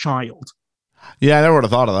life as a child. Yeah, I never would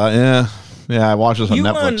have thought of that. Yeah, I watched this on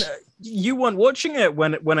Netflix. You weren't watching it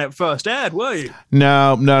when it first aired, were you?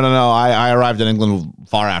 No. I arrived in England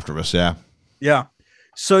far after this. Yeah. Yeah.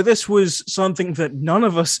 So this was something that none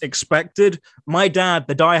of us expected. My dad,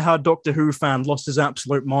 the diehard Doctor Who fan, lost his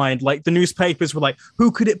absolute mind. Like, the newspapers were like, who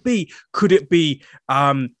could it be? Could it be,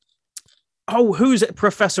 who's it?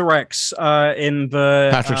 Professor X in the...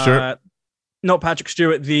 Patrick Stewart? Not Patrick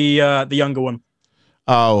Stewart, the younger one.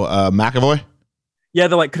 McAvoy? Yeah,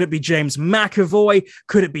 they're like, could it be James McAvoy?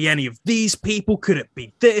 Could it be any of these people? Could it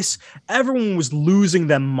be this? Everyone was losing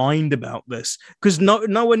their mind about this because no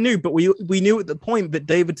one knew, but we knew at the point that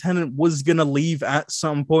David Tennant was going to leave at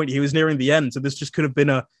some point. He was nearing the end, so this just could have been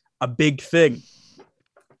a big thing.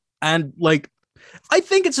 And like, I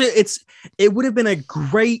think it would have been a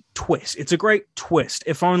great twist. It's a great twist,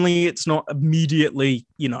 if only it's not immediately,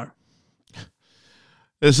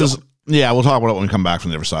 This is... Yeah, we'll talk about it when we come back from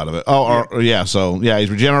the other side of it. So he's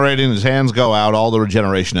regenerating. His hands go out. All the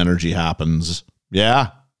regeneration energy happens. Yeah,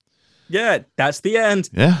 that's the end.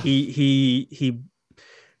 Yeah, he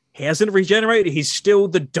hasn't regenerated. He's still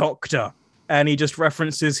the Doctor, and he just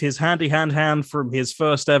references his handy hand from his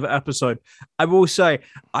first ever episode. I will say,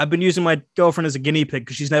 I've been using my girlfriend as a guinea pig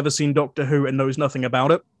because she's never seen Doctor Who and knows nothing about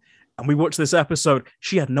it. And we watched this episode.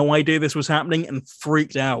 She had no idea this was happening and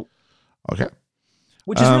freaked out. Okay.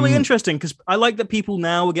 Which is really interesting because I like that people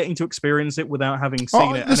now are getting to experience it without having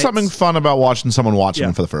seen it. There's something fun about watching someone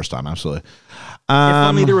watching for the first time. Absolutely. If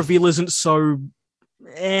only the reveal isn't so...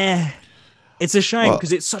 It's a shame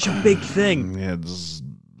because it's such a big thing. Yeah, it's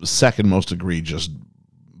the second most egregious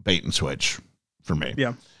bait and switch for me.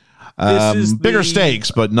 Yeah. This is bigger stakes,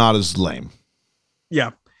 but not as lame. Yeah.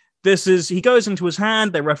 He goes into his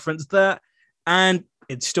hand, they reference that, and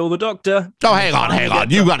it's still the Doctor. Oh, hang on.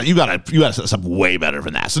 You got to set this up way better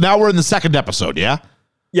than that. So now we're in the second episode, yeah?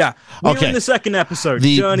 Yeah. We're in the second episode.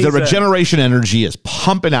 The regeneration energy is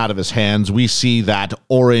pumping out of his hands. We see that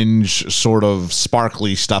orange sort of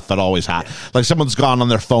sparkly stuff that always happens. Like someone's gone on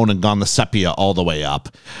their phone and gone the sepia all the way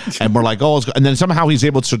up. And we're like, and then somehow he's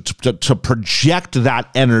able to project that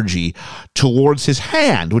energy towards his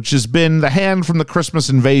hand, which has been the hand from the Christmas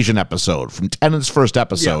Invasion episode, from Tennant's first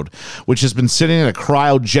episode, which has been sitting in a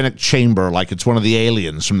cryogenic chamber like it's one of the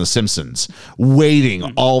aliens from The Simpsons,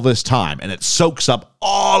 waiting all this time. And it soaks up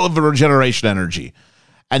all of the regeneration energy.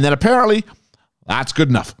 And then apparently that's good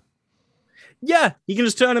enough. Yeah, he can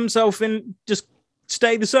just turn himself in, just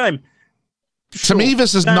stay the same. To me,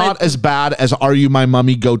 this is not as bad as Are You My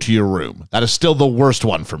Mummy? Go to Your Room. That is still the worst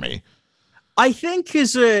one for me. I think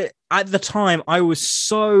at the time, I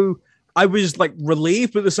was like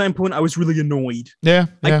relieved, but at the same point, I was really annoyed. Yeah.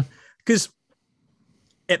 Because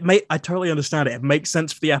I totally understand it. It makes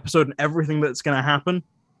sense for the episode and everything that's going to happen.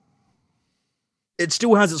 It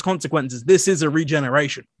still has its consequences. This is a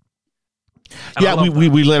regeneration. And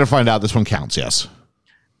we later find out this one counts, yes.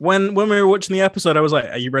 When we were watching the episode, I was like,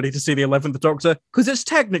 are you ready to see the 11th Doctor? Because it's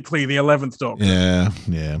technically the 11th Doctor. Yeah.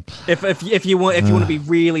 If you want to be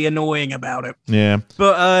really annoying about it. Yeah.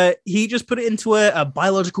 But he just put it into a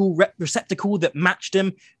biological receptacle that matched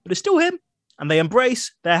him, but it's still him. And they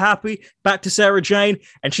embrace, they're happy. Back to Sarah Jane,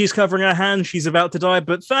 and she's covering her hand. She's about to die,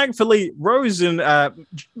 but thankfully, Rose and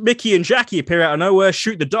Mickey and Jackie appear out of nowhere,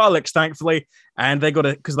 shoot the Daleks, thankfully, and they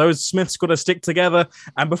because those Smiths got to stick together.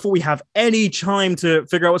 And before we have any time to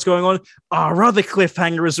figure out what's going on, our other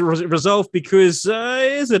cliffhanger is resolved because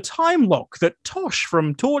it's a time lock that Tosh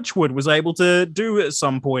from Torchwood was able to do at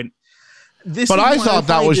some point. But I thought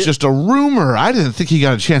that was just a rumor. I didn't think he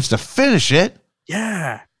got a chance to finish it.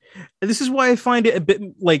 Yeah. This is why I find it a bit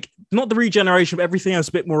like, not the regeneration, but everything else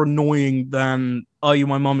a bit more annoying than Are You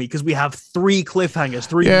My Mummy? Because we have 3 cliffhangers,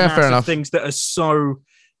 3 massive things that are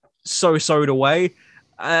so sewed away.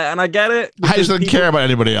 And I get it. I just don't care about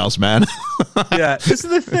anybody else, man. Yeah, this is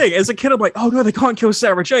the thing. As a kid, I'm like, oh no, they can't kill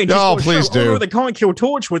Sarah Jane. No, please do. Oh no, they can't kill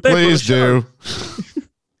Torchwood. Please do.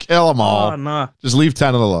 Kill them all. Oh, no. Just leave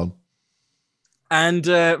Tennant alone.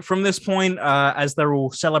 And from this point, as they're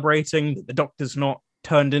all celebrating, the Doctor's not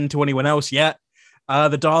turned into anyone else yet.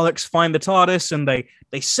 The Daleks find the TARDIS and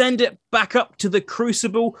they send it back up to the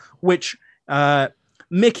Crucible, which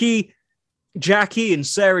Mickey Jackie and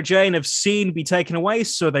Sarah Jane have seen be taken away,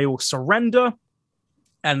 so they all surrender.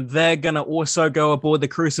 And they're going to also go aboard the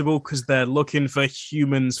Crucible because they're looking for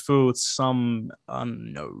humans for some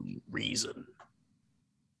unknown reason.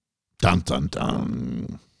 Dun, dun,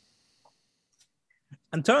 dun.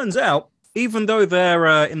 And turns out, even though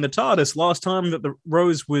they're in the TARDIS, last time that the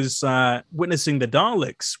Rose was witnessing the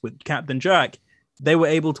Daleks with Captain Jack, they were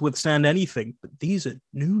able to withstand anything. But these are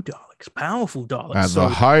new Daleks, powerful Daleks. At the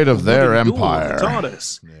height of their empire. The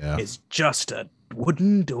TARDIS is just a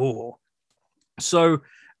wooden door. So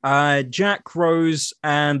Jack, Rose,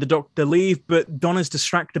 and the Doctor leave, but Donna's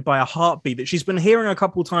distracted by a heartbeat that she's been hearing a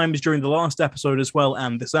couple times during the last episode as well,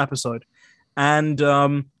 and this episode. And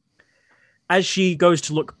as she goes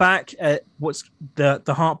to look back at what's the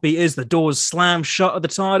heartbeat is, the doors slam shut of the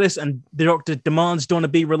TARDIS, and the Doctor demands Donna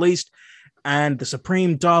be released. And the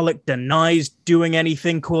Supreme Dalek denies doing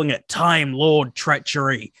anything, calling it Time Lord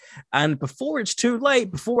treachery. And before it's too late,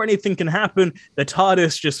 before anything can happen, the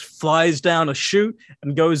TARDIS just flies down a chute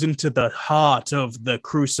and goes into the heart of the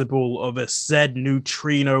crucible of a said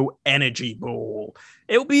neutrino energy ball.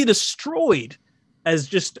 It'll be destroyed as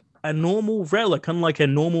just a normal relic, unlike a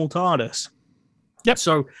normal TARDIS. Yep.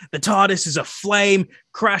 So the TARDIS is aflame,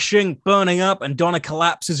 crashing, burning up, and Donna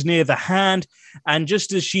collapses near the hand. And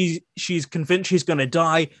just as she's convinced she's going to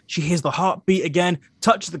die, she hears the heartbeat again,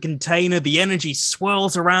 touch the container, the energy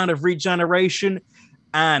swirls around of regeneration,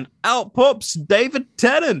 and out pops David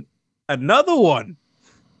Tennant. Another one.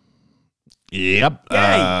 Yep.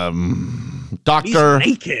 He's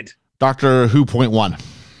naked. Doctor Who .1.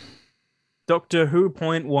 Doctor Who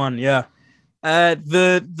 .1, yeah. I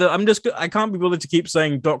can't be bothered to keep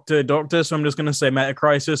saying Doctor, so I'm just going to say Meta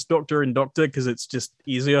Crisis, Doctor and Doctor, because it's just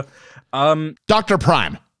easier. Dr.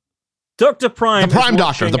 Prime. Dr. Prime. The Prime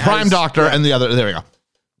Doctor. The Prime Doctor and the other. There we go.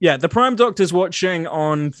 Yeah, the Prime Doctor's watching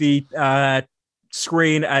on the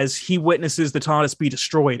screen as he witnesses the TARDIS be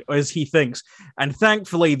destroyed, as he thinks. And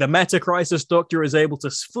thankfully, the Meta Crisis Doctor is able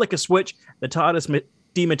to flick a switch, the TARDIS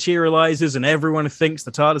dematerializes, and everyone thinks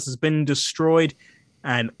the TARDIS has been destroyed.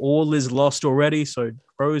 And all is lost already, so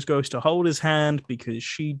Rose goes to hold his hand because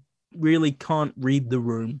she really can't read the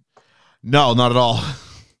room. No, not at all.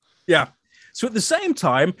 Yeah. So at the same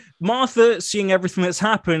time, Martha, seeing everything that's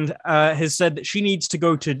happened, has said that she needs to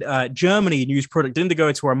go to Germany and use Product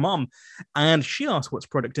Indigo to her mum. And she asks what's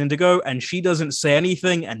Product Indigo, and she doesn't say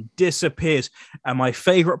anything and disappears. And my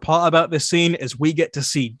favorite part about this scene is we get to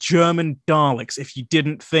see German Daleks. If you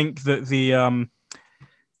didn't think that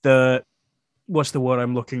the what's the word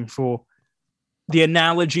I'm looking for? The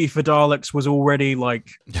analogy for Daleks was already like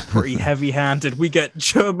pretty heavy-handed. We get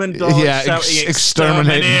German Daleks shouting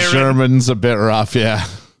exterminating Germans a bit rough, yeah.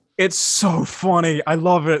 It's so funny. I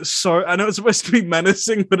love it. So I know it's supposed to be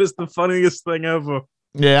menacing, but it's the funniest thing ever.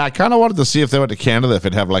 Yeah, I kind of wanted to see if they went to Canada, if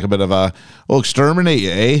it'd have like a bit of a, exterminate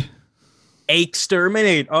you, eh?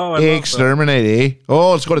 Exterminate. Oh, exterminate, eh?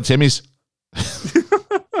 Oh, let's go to Timmy's.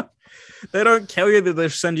 They don't kill you, they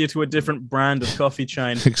send you to a different brand of coffee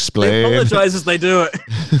chain. Explain. They apologize as they do it.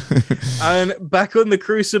 And back on the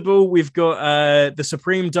Crucible, we've got the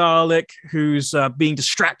Supreme Dalek who's being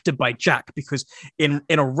distracted by Jack because in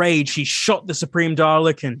a rage, he shot the Supreme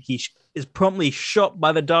Dalek and he is promptly shot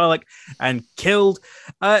by the Dalek and killed.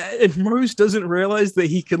 And Rose doesn't realize that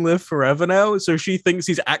he can live forever now, so she thinks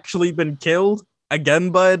he's actually been killed again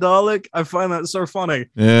by a Dalek. I find that so funny.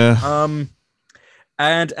 Yeah.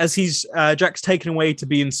 And as Jack's taken away to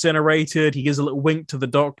be incinerated, he gives a little wink to the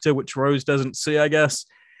Doctor, which Rose doesn't see, I guess.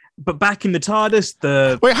 But back in the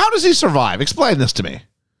TARDIS, Wait, how does he survive? Explain this to me.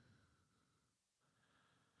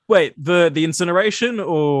 Wait, the incineration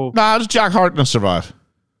or... Nah, how does Jack Harkness survive?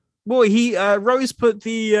 Well, Rose put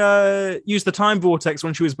used the time vortex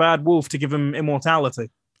when she was Bad Wolf to give him immortality.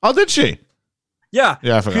 Oh, did she? Yeah.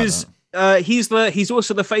 Yeah, I forgot that. He's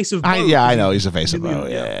also the face of Bo. I know he's the face of Bo.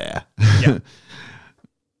 Yeah.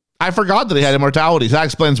 I forgot that he had immortality. That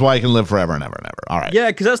explains why he can live forever and ever and ever. All right. Yeah,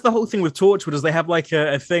 because that's the whole thing with Torchwood is they have like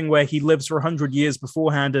a thing where he lives for 100 years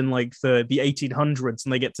beforehand in like the 1800s,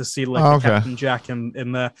 and they get to see like Captain Jack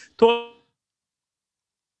in the.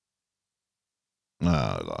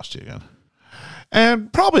 I lost you again.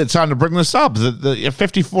 And probably it's time to bring this up. The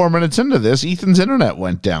 54 minutes into this, Ethan's internet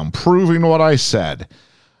went down, proving what I said.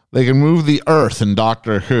 They can move the Earth in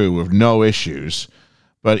Doctor Who with no issues.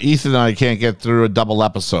 But Ethan and I can't get through a double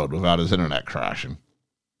episode without his internet crashing.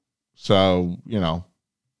 So,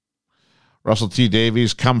 Russell T.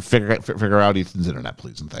 Davies, come figure out Ethan's internet,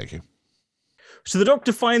 please, and thank you. So the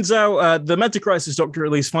Doctor finds out, the Meta Crisis Doctor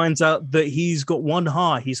at least finds out that he's got one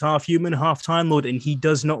heart. He's half human, half Time Lord, and he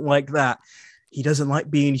does not like that. he doesn't like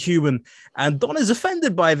being human. And Donna's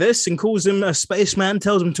offended by this and calls him a spaceman,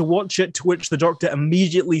 tells him to watch it, to which the Doctor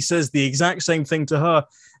immediately says the exact same thing to her.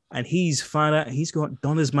 And he's found out he's got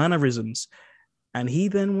Donna's mannerisms. And he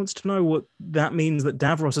then wants to know what that means that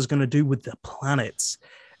Davros is going to do with the planets.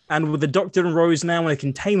 And with the Doctor and Rose now in a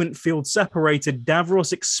containment field separated,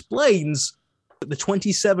 Davros explains that the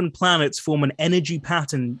 27 planets form an energy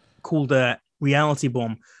pattern called a reality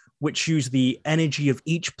bomb, which use the energy of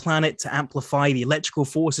each planet to amplify the electrical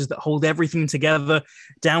forces that hold everything together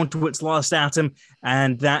down to its last atom.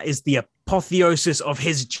 And that is the apotheosis of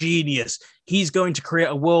his genius. He's going to create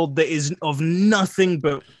a world that is of nothing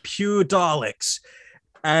but pure Daleks.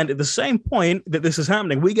 And at the same point that this is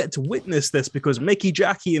happening, we get to witness this because Mickey,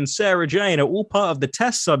 Jackie, and Sarah Jane are all part of the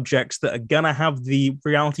test subjects that are going to have the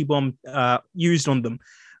reality bomb used on them.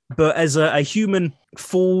 But as a human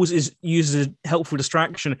falls, uses a helpful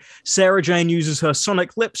distraction, Sarah Jane uses her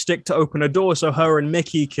sonic lipstick to open a door so her and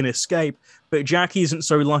Mickey can escape. But Jackie isn't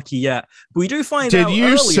so lucky yet. But we do find out. Did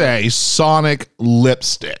you say sonic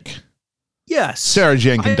lipstick? Yes. Sarah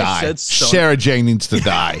Jane can die. Sarah Jane needs to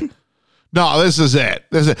die. No, this is it.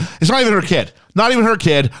 It's not even her kid. Not even her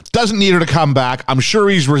kid. Doesn't need her to come back. I'm sure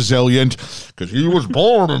he's resilient because he was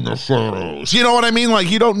born in the shadows. You know what I mean? Like,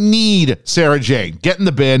 you don't need Sarah Jane. Get in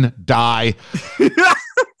the bin. Die.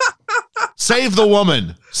 Save the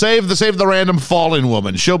woman. Save the random fallen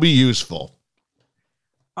woman. She'll be useful.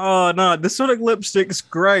 Oh, no. The sonic lipstick's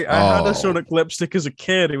great. I had a sonic lipstick as a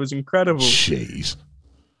kid. It was incredible. Jeez.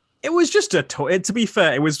 It was just a toy. To be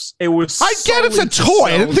fair, it was. I get it's a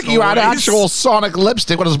toy. I didn't think you had actual sonic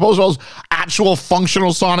lipstick. What, as opposed to those actual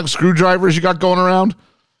functional sonic screwdrivers you got going around?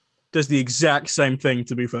 Does the exact same thing,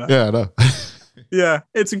 to be fair. Yeah, I know. Yeah,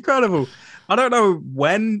 it's incredible. I don't know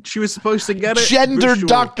when she was supposed to get it. Gender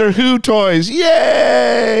Doctor Who toys.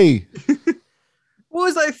 Yay! What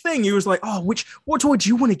was that thing? He was like, oh, what toy do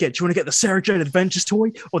you want to get? Do you want to get the Sarah Jane Adventures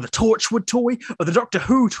toy or the Torchwood toy or the Doctor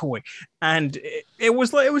Who toy? And it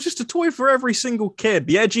was just a toy for every single kid.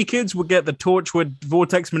 The edgy kids would get the Torchwood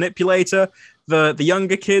vortex manipulator. The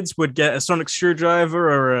younger kids would get a sonic screwdriver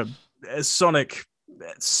or a sonic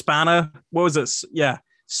spanner. What was it? Yeah.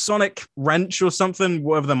 Sonic wrench or something,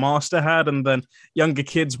 whatever the master had. And then younger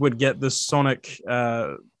kids would get the sonic,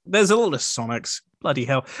 there's a lot of Sonics. Bloody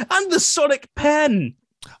hell. And the Sonic pen.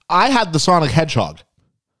 I had the Sonic Hedgehog.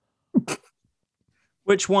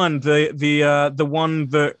 Which one? The one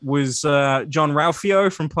that was John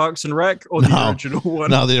Ralphio from Parks and Rec, or the original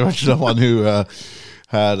one? No, the original one who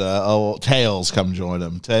had Tails come join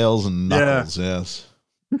him. Tails and Knuckles, yes.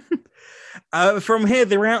 From here,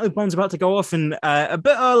 the reality bomb's about to go off, and a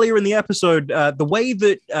bit earlier in the episode, the way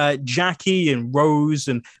that Jackie and Rose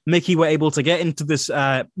and Mickey were able to get into this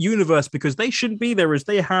universe, because they shouldn't be there, is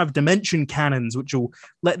they have dimension cannons, which will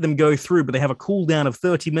let them go through, but they have a cooldown of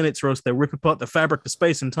 30 minutes or else they'll rip apart the fabric of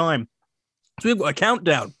space and time. So we've got a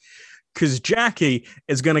countdown, because Jackie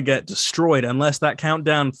is going to get destroyed unless that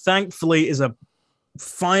countdown, thankfully,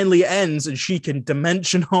 finally ends and she can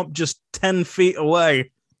dimension hop just 10 feet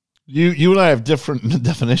away. You and I have different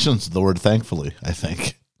definitions of the word thankfully, I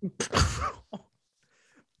think.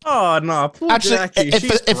 Oh, no. Poor actually, Jackie.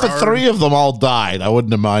 If the three of them all died, I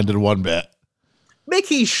wouldn't have minded one bit.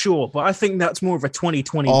 Mickey's sure, but I think that's more of a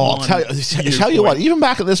 2021. Oh, I'll tell you what, even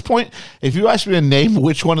back at this point, if you ask me to name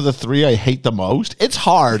which one of the three I hate the most, it's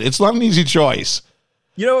hard. It's not an easy choice.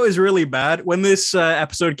 You know what was really bad? When this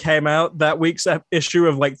episode came out, that week's issue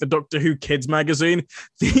of like the Doctor Who Kids magazine,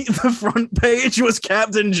 the front page was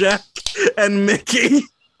Captain Jack and Mickey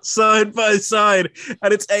side by side,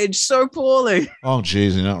 and it's aged so poorly. Oh,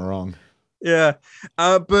 geez, you're not wrong. Yeah,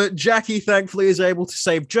 but Jackie thankfully is able to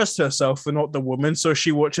save just herself and not the woman, so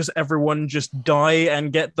she watches everyone just die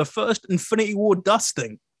and get the first Infinity War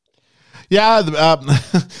dusting. Yeah,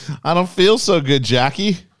 I don't feel so good,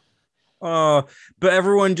 Jackie. But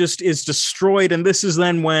everyone just is destroyed, and this is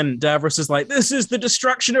then when Davros is like, this is the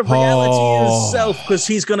destruction of reality itself, because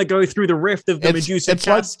he's going to go through the rift of the Medusa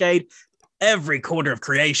Cascade every corner of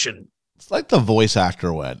creation. It's like the voice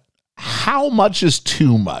actor went, how much is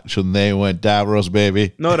too much? When they went, Davros,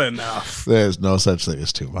 baby. Not enough. There's no such thing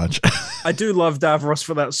as too much. I do love Davros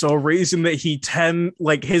for that sole reason that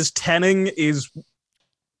his tenning is...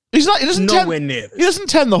 He doesn't nowhere near this. He doesn't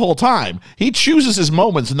tend the whole time. He chooses his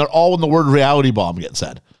moments, and they're all when the word reality bomb gets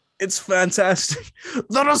said. It's fantastic.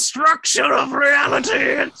 The destruction of reality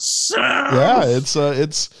itself. Yeah, it's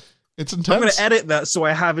intense. I'm going to edit that so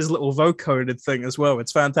I have his little vocoded thing as well.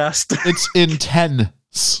 It's fantastic. It's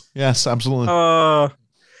intense. Yes, absolutely.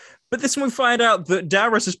 But this one we find out that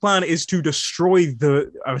Davros' plan is to destroy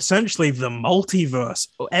essentially the multiverse,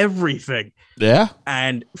 everything. Yeah.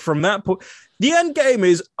 And from that point, the end game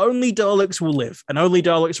is only Daleks will live and only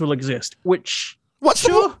Daleks will exist, which... What's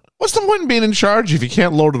the point in being in charge if you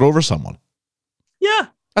can't load it over someone? Yeah.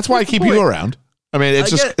 That's why I keep you around. I mean,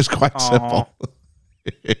 it's quite simple.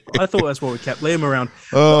 I thought that's what we kept Liam around.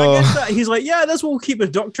 But I guess that he's like, yeah, that's what we'll keep the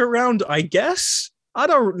Doctor around, I guess. I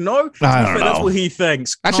don't know. I don't know. That's what he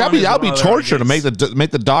thinks. Actually, I'll be torture to make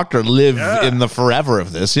the Doctor live in the forever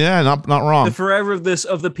of this. Yeah, not wrong. The forever of this,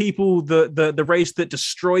 of the people, the race that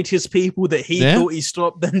destroyed his people that he thought he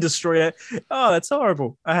stopped, then destroy it. Oh, that's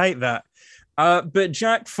horrible. I hate that. But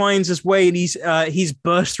Jack finds his way, and he's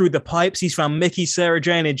burst through the pipes. He's found Mickey, Sarah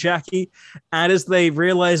Jane, and Jackie. And as they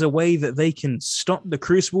realize a way that they can stop the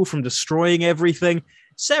Crucible from destroying everything,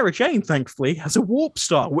 Sarah Jane, thankfully, has a warp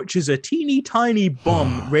star, which is a teeny tiny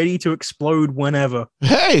bomb ready to explode whenever.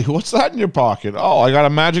 Hey, what's that in your pocket? Oh, I got a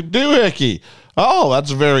magic doohickey. Oh,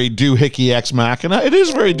 that's very doohickey ex machina. It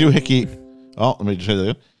is very doohickey. Oh, let me just say that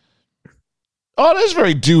again. Oh, it is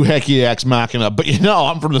very doohickey ex machina. But you know,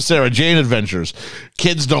 I'm from the Sarah Jane adventures.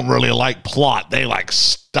 Kids don't really like plot. They like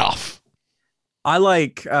stuff. I'd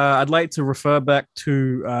like to refer back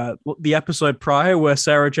to the episode prior where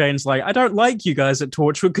Sarah Jane's like, I don't like you guys at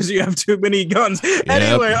Torchwood because you have too many guns. Yep.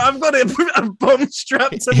 Anyway, I've got a bomb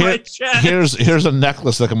strapped to my chest. Here's a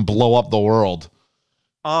necklace that can blow up the world.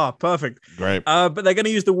 Ah, perfect. Great. But they're going to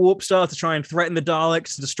use the warp star to try and threaten the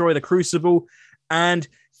Daleks to destroy the Crucible. And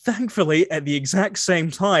thankfully, at the exact same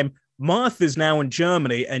time, Martha's now in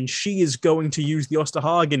Germany, and she is going to use the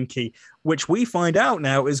Osterhagen key, which we find out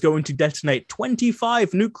now is going to detonate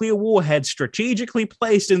 25 nuclear warheads strategically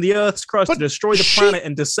placed in the Earth's crust to destroy the planet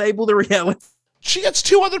and disable the reality. She gets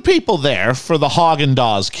two other people there for the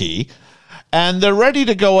Haagen-Dazs key, and they're ready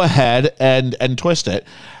to go ahead and twist it.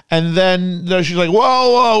 And then she's like,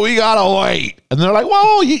 whoa, we gotta wait. And they're like,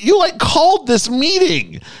 whoa, you like called this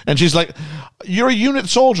meeting. And she's like, you're a unit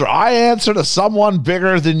soldier. I answer to someone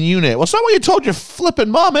bigger than unit. Well, it's not what you told your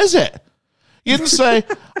flipping mom, is it? You didn't say,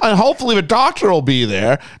 and hopefully the Doctor will be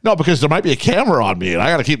there. No, because there might be a camera on me, and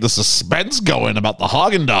I got to keep the suspense going about the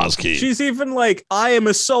Haagen-Dazs key. She's even like, I am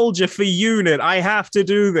a soldier for unit. I have to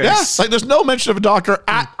do this. Yes, like there's no mention of a Doctor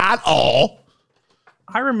at all.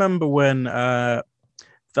 I remember when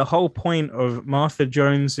the whole point of Martha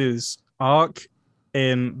Jones's arc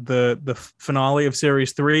in the finale of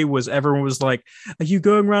series 3 was everyone was like, are you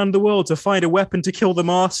going around the world to find a weapon to kill the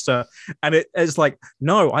Master? And it's like,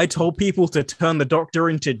 no, I told people to turn the Doctor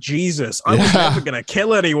into Jesus. I was never going to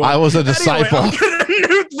kill anyone. I was a disciple. Anyway, I'm going to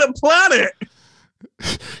nuke the planet.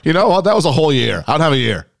 You know what? That was a whole year. I'd have a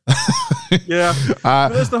year. Yeah.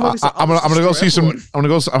 I'm gonna go see some. I'm gonna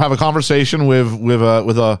go have a conversation with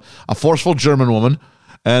a forceful German woman,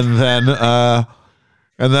 and then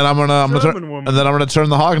I'm gonna turn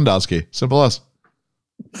the Haagen-Dazs key. Simple as.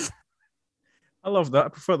 I love that. I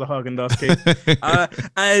prefer the Haagen-Dazs key.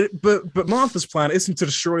 But Martha's plan isn't to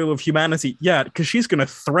destroy all of humanity yet, because she's gonna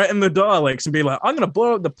threaten the Daleks and be like, I'm gonna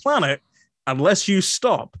blow up the planet unless you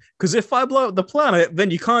stop. Because if I blow up the planet, then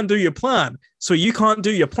you can't do your plan. So you can't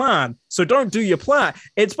do your plan. So don't do your plan.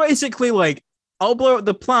 It's basically like, I'll blow up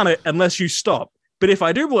the planet unless you stop. But if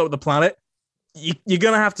I do blow up the planet, you're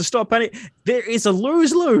going to have to stop. There is a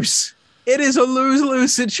lose-lose. It is a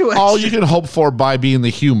lose-lose situation. All you can hope for by being the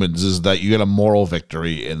humans is that you get a moral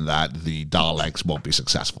victory in that the Daleks won't be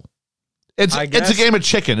successful. It's a game of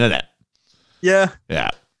chicken, isn't it? Yeah.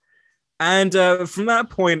 Yeah. And from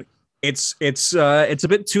that point, it's a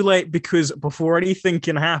bit too late, because before anything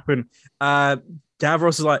can happen,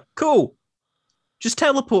 Davros is like, cool, just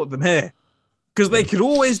teleport them here, because they could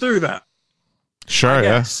always do that. Sure,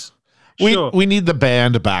 yeah. We need the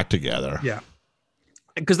band back together. Yeah,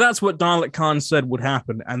 because that's what Dalek Khan said would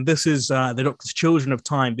happen, and this is the Doctor's Children of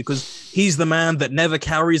Time, because he's the man that never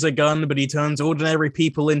carries a gun, but he turns ordinary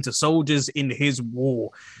people into soldiers in his war.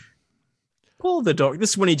 Pull the dog.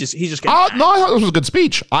 This is when he just gets. No, I thought this was a good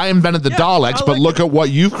speech. I invented the Daleks, but look at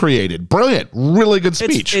what you've created. Brilliant, really good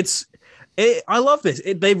speech. I love this.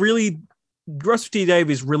 They really, Russell T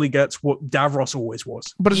Davies really gets what Davros always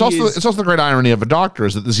was. But it's also the great irony of a Doctor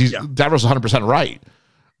is that Davros is 100% right,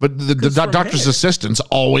 but the Doctor's assistants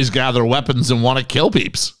always gather weapons and want to kill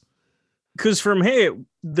peeps. Because from here,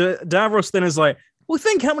 the Davros then is like, well,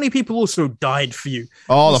 think how many people also died for you.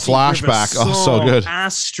 Oh, the flashback. Oh, so good.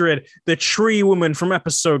 Astrid, the tree woman from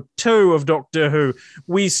episode 2 of Doctor Who.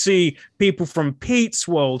 We see people from Pete's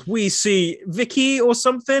World. We see Vicky or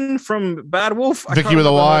something from Bad Wolf. Vicky with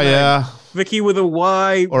a Y, yeah. Vicky with a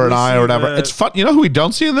Y. Or an I or whatever. It's fun. You know who we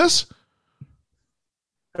don't see in this?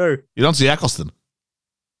 Who? You don't see Eccleston.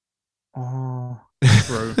 Oh,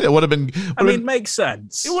 true. It would have been. I mean, makes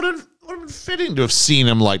sense. It would have been fitting to have seen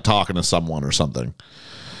him like talking to someone or something.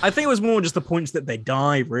 I think it was more just the points that they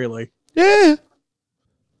die, really. Yeah.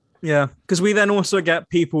 Yeah, because we then also get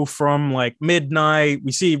people from like Midnight.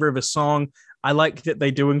 We see River Song. I like that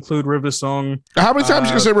they do include River Song. How many times are you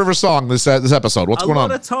gonna say River Song this episode? What's going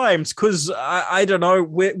on? A lot of times, because I don't know.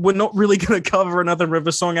 We're not really going to cover another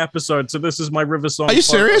River Song episode, so this is my River Song. Are you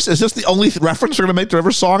serious? Is this the only reference you're gonna make to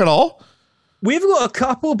River Song at all? We've got a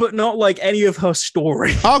couple, but not like any of her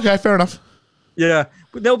story. Okay, fair enough. Yeah,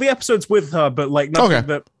 there'll be episodes with her, but like nothing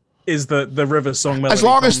that is the River Song melody. As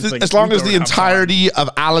long as the entirety of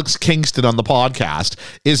Alex Kingston on the podcast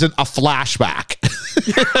isn't a flashback.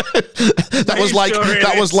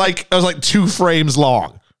 that was like 2 frames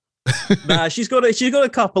long. Nah, she's got a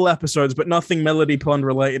couple episodes, but nothing Melody Pond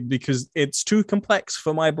related because it's too complex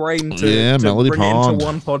for my brain to Melody bring Pond into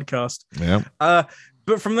one podcast. Yeah.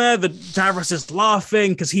 But from there, the Davros is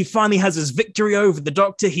laughing because he finally has his victory over the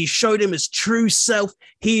Doctor. He showed him his true self.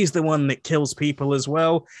 He's the one that kills people as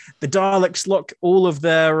well. The Daleks lock all of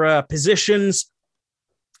their positions,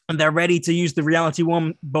 and they're ready to use the reality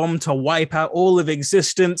bomb to wipe out all of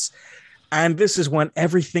existence. And this is when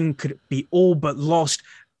everything could be all but lost.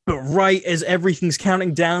 But right as everything's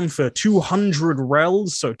counting down for 200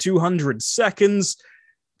 rels, so 200 seconds.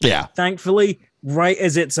 Yeah. Thankfully, right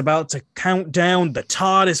as it's about to count down, the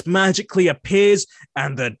TARDIS magically appears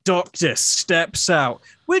and the Doctor steps out,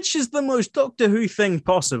 which is the most Doctor Who thing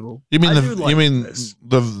possible. You mean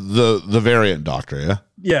the variant Doctor, yeah?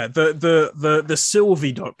 Yeah, the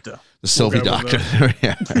Sylvie Doctor. The Sylvie Doctor.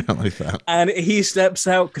 Yeah, I don't like that. And he steps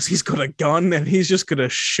out because he's got a gun and he's just gonna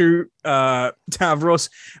shoot Davros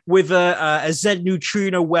with a Z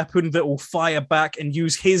neutrino weapon that will fire back and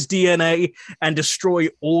use his DNA and destroy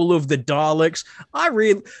all of the Daleks. I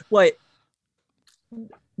really like.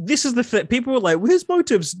 This is the thing. People were like, well, his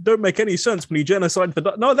motives don't make any sense when he genocided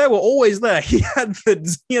the... No, they were always there. He had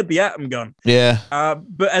the atom gun. Yeah.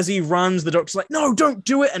 But as he runs, the Doctor's like, no, don't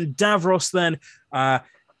do it. And Davros then,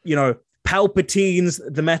 Palpatine's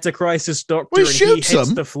the Meta-Crisis Doctor, well, and he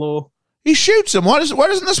hits the floor. He shoots him. Why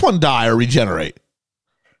doesn't this one die or regenerate?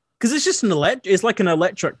 Because it's just it's like an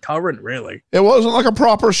electric current, really. It wasn't like a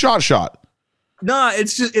proper shot. Nah,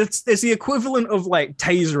 it's the equivalent of like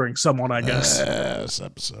tasering someone, I guess. This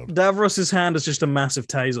episode. Davros's hand is just a massive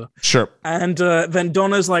taser. Sure. And then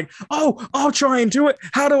Donna's like, "Oh, I'll try and do it.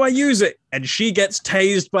 How do I use it?" And she gets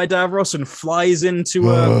tased by Davros and flies into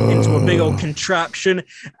a big old contraption,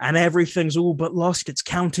 and everything's all but lost. It's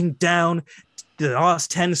counting down the last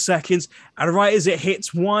 10 seconds, and right as it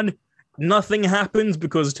hits 1, nothing happens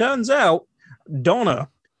because it turns out Donna,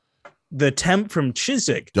 the temp from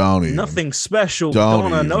Chiswick, nothing special,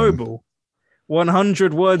 Donna Noble,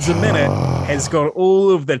 100 words a minute, has got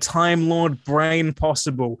all of the Time Lord brain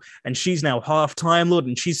possible. And she's now half Time Lord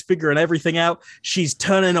and she's figuring everything out. She's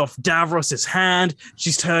turning off Davros's hand.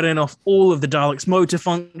 She's turning off all of the Daleks' motor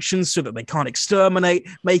functions so that they can't exterminate,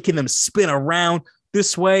 making them spin around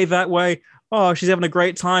this way, that way. Oh, she's having a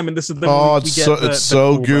great time, and this is the it's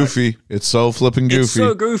so goofy. It's so flipping goofy. It's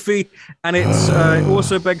so goofy, and it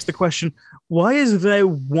also begs the question: why is there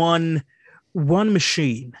one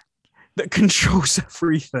machine that controls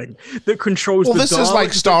everything? That controls. Well, this is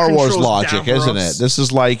like Star Wars logic, isn't it? This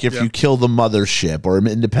is like if you kill the mothership or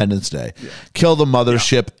Independence Day, kill the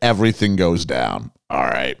mothership, everything goes down. All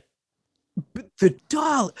right. But the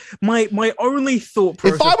Dalek, my only thought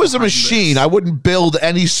process. If I was a machine, I wouldn't build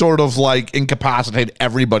any sort of like incapacitate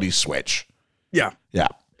everybody switch. Yeah. Yeah.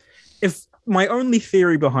 If my only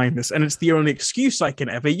theory behind this, and it's the only excuse I can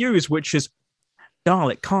ever use, which is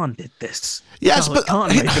Dalek Khan did this. Yes, Dalek but Khan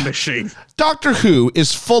made the machine. Doctor Who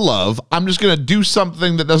is full of, I'm just going to do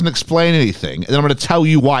something that doesn't explain anything, and then I'm going to tell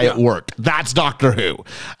you why it worked. That's Doctor Who.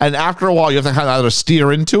 And after a while, you have to kind of either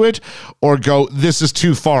steer into it or go, this is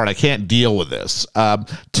too far, and I can't deal with this.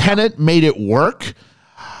 Tennant made it work.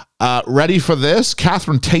 Ready for this?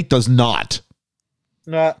 Catherine Tate does not.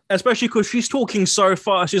 Especially because she's talking so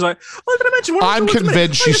fast. She's like, "Oh, did I mention what I'm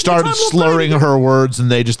convinced she started slurring her words,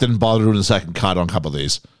 and they just didn't bother doing a second cut on a couple of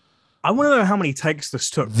these. I want to know how many takes this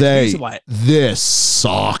took. This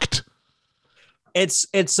sucked. It's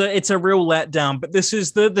a real letdown, but this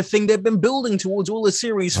is the thing they've been building towards all the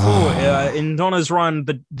series for. In Donna's run,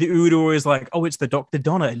 the Udo is like, oh, it's the Dr.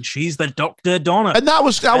 Donna, and she's the Dr. Donna, and that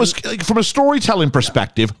was like, from a storytelling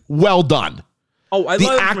perspective, well done. Oh,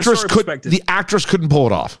 the actress couldn't pull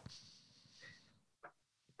it off.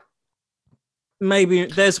 Maybe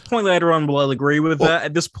there's a point later on where I'll agree with that.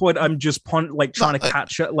 At this point, I'm just trying to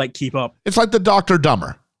catch it, keep up. It's like the Dr.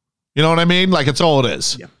 Dumber. You know what I mean? Like, it's all it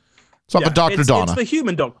is. Yeah. It's not the Dr. Donna. It's the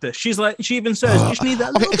human doctor. She's like, she even says, you just need that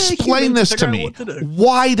Okay, little bit of explain human this to figure out me. what to do."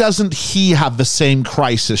 Why doesn't he have the same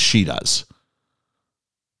crisis she does?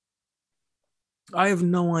 I have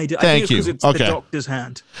no idea. I Thank think it's you. because it's Okay. the doctor's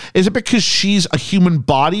hand. Is it because she's a human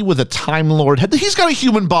body with a Time Lord head? He's got a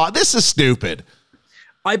human body. This is stupid.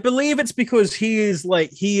 I believe it's because he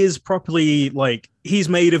is properly like he's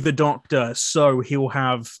made of the doctor, so he'll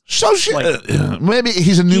have So maybe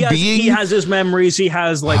he's a new being. He has his memories. He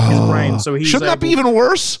has like his brain. So he's Shouldn't that be able- even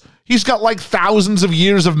worse? He's got like thousands of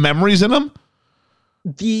years of memories in him.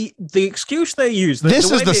 the excuse they use.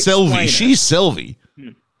 This way is the they Sylvie. explain it- She's Sylvie.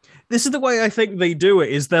 This is the way I think they do it.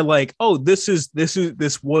 Is they're like, oh, this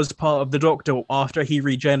was part of the Doctor after he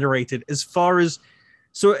regenerated. As far as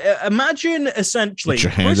imagine essentially, Put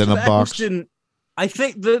your hand in a Christopher box. Eccleston- I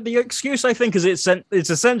think the excuse I think is it's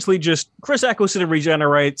essentially just Chris Eccleston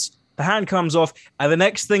regenerates, the hand comes off, and the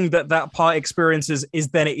next thing that part experiences is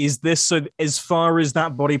this. So as far as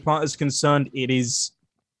that body part is concerned, it's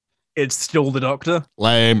still the Doctor.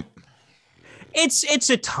 Lame. It's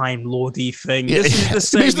a Time Lordy thing. Yeah, This is the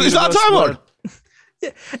same. it's not a Time Lord.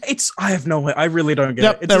 I have no. I really don't get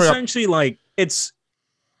Yep, it. It's there we go. essentially like it's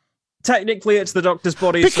the Doctor's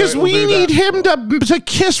body Because so it'll we do need that. him to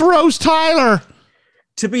kiss Rose Tyler.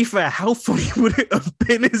 To be fair, how funny would it have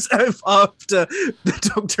been as if after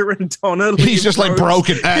the Doctor and Donna leave He's just like Rose,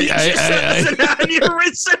 broken. he Hey, just hey, has an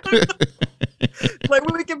aneurysm. Like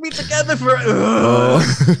we can be together for.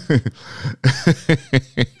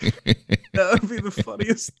 That would be the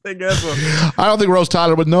funniest thing ever. I don't think Rose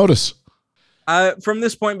Tyler would notice. From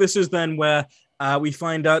this point, this is then where we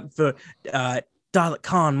find out that Dalek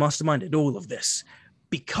Khan masterminded all of this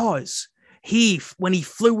because when he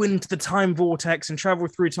flew into the time vortex and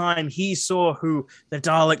traveled through time, he saw who the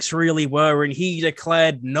Daleks really were, and he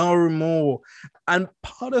declared no more. And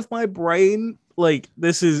part of my brain, like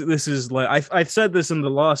this is like I said this in the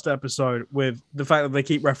last episode with the fact that they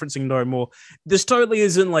keep referencing no more. This totally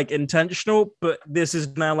isn't like intentional, but this is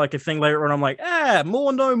now like a thing later on. I'm like,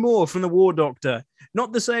 more no more from the War Doctor.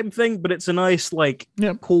 Not the same thing, but it's a nice like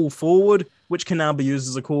call forward, which can now be used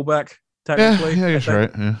as a callback. Technically, Yeah, that's right.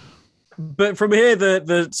 Yeah. But from here,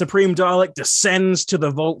 the Supreme Dalek descends to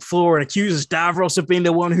the vault floor and accuses Davros of being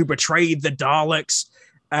the one who betrayed the Daleks.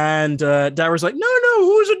 And Davros like, no,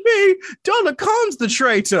 who is it me? Dalek Khan's the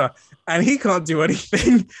traitor. And he can't do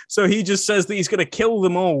anything. So he just says that he's going to kill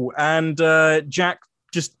them all. And Jack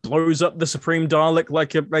just blows up the Supreme Dalek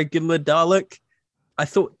like a regular Dalek. I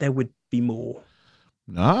thought there would be more.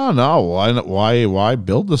 No. Why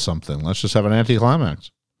build to something? Let's just have an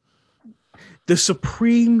anticlimax. The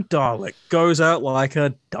Supreme Dalek goes out like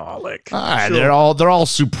a Dalek. Sure. They're all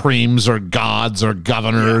supremes or gods or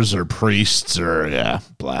governors or priests or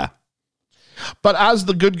blah. But as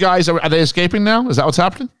the good guys, are they escaping now? Is that what's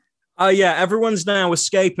happening? Everyone's now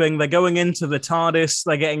escaping. They're going into the TARDIS.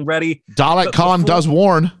 They're getting ready. Dalek Khan does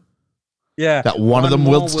warn. Yeah, that one of them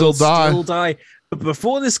will still die. But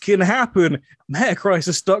before this can happen,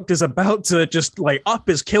 Metacrisis Doctor's about to just like up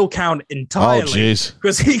his kill count entirely. Oh, jeez.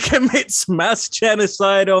 Because he commits mass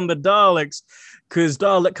genocide on the Daleks. Because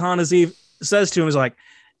Dalek Khan says to him, he's like,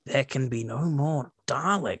 there can be no more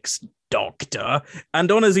Daleks, Doctor. And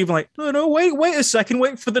Donna's even like, no, wait a second,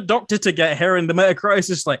 wait for the Doctor to get here. And the Metacrisis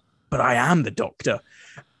is like, but I am the Doctor.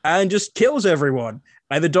 And just kills everyone.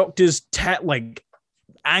 And the Doctor's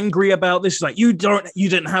angry about this. He's like, you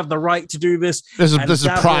didn't have the right to do this. This is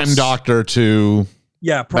Prime Doctor to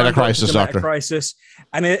Prime Metacrisis Doctor. Metacrisis.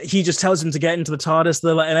 And he just tells him to get into the TARDIS.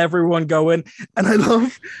 They're letting everyone go in. And I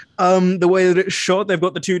love the way that it's shot. They've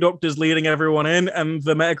got the two doctors leading everyone in, and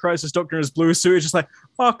the Metacrisis Doctor in his blue suit is just like,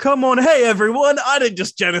 oh, come on. Hey, everyone. I didn't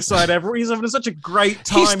just genocide everyone. He's having such a great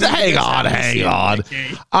time. Hang on.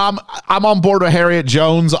 I'm on board with Harriet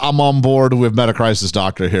Jones. I'm on board with Metacrisis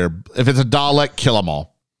Doctor here. If it's a Dalek, kill them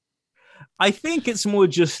all. I think it's more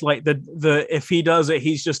just like the if he does it,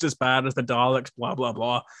 he's just as bad as the Daleks, blah blah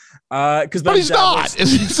blah. But he's not.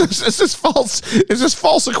 It's just false. It's just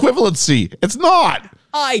false equivalency. It's not.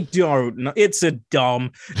 I don't know. It's a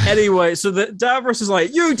dumb. Anyway, so the Davros is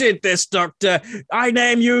like, you did this, Doctor. I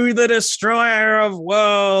name you the Destroyer of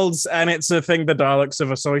Worlds. And it's a thing the Daleks have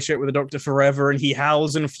associated with the Doctor forever. And he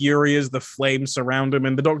howls in fury as the flames surround him.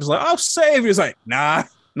 And the Doctor's like, I'll save you. He's like, nah.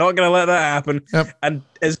 Not gonna let that happen. Yep. And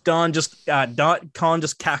as Khan just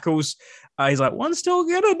cackles, he's like, "One's still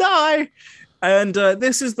gonna die." And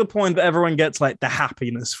this is the point that everyone gets like the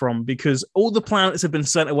happiness from, because all the planets have been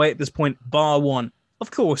sent away at this point, bar one.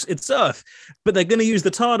 Of course, it's Earth, but they're going to use the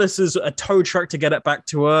TARDIS as a tow truck to get it back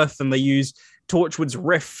to Earth, and they use Torchwood's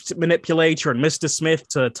Rift manipulator and Mr. Smith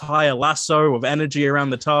to tie a lasso of energy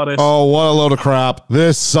around the TARDIS. Oh, what a load of crap.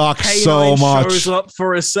 This sucks K9 so much. shows up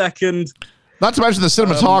for a second. Not to mention the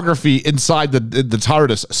cinematography inside the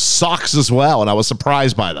TARDIS sucks as well, and I was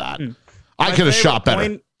surprised by that. I could have shot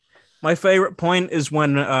better. My favorite point is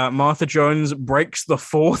when Martha Jones breaks the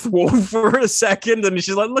fourth wall for a second, and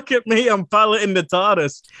she's like, "Look at me, I'm piloting the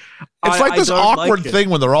TARDIS." It's like this awkward thing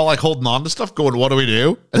when they're all like holding on to stuff, going, "What do we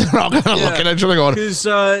do?" And they're all kind of looking at each other, going, "Because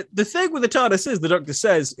the thing with the TARDIS is, the Doctor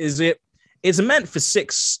says, is it's meant for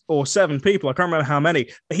 6 or 7 people. I can't remember how many,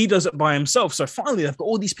 but he does it by himself. So finally, they've got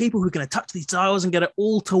all these people who are going to touch these dials and get it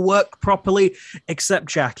all to work properly, except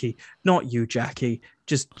Jackie. Not you, Jackie.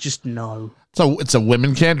 Just no." So it's a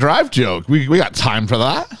women can't drive joke. We got time for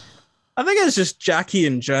that. I think it's just Jackie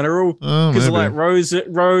in general, because like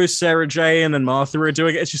Rose, Sarah Jane, and Martha are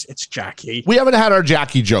doing it. It's Jackie. We haven't had our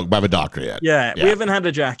Jackie joke by the Doctor yet. Yeah, we haven't had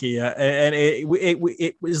a Jackie yet, and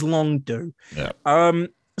it was long due. Yeah.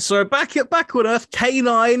 So back on Earth,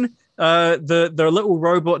 K9, the little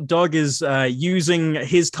robot dog, is using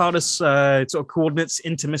his TARDIS sort of coordinates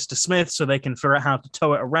into Mr. Smith so they can figure out how to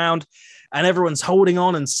tow it around. And everyone's holding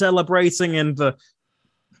on and celebrating, and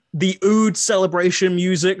the Ood celebration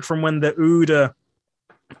music from when the Ood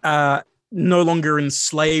are no longer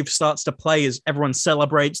enslaved starts to play as everyone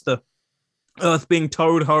celebrates the Earth being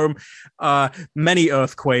towed home. Many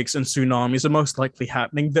earthquakes and tsunamis are most likely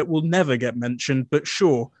happening that will never get mentioned, but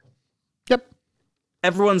sure. Yep.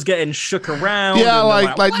 Everyone's getting shook around. Yeah,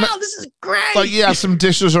 like wow, this is great. Like, yeah, some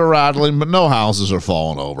dishes are rattling, but no houses are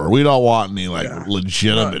falling over. We don't want any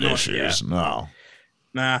legitimate issues. No.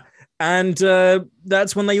 Nah. And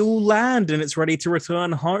that's when they all land and it's ready to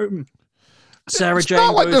return home. Sarah Jane. It's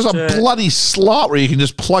not like there's a bloody slot where you can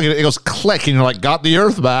just plug it. It goes click, and you're like, got the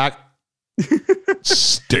Earth back.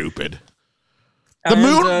 Stupid. The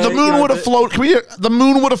moon would have floated. Come here. The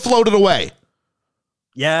moon would have floated away.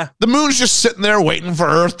 Yeah. The moon's just sitting there waiting for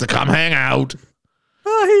Earth to come hang out.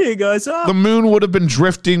 Oh, here you guys are. The moon would have been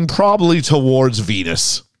drifting probably towards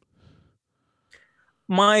Venus.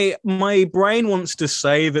 My brain wants to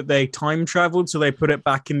say that they time traveled, so they put it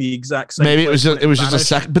back in the exact same. Maybe it was just a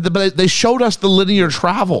second, but they showed us the linear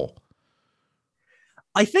travel.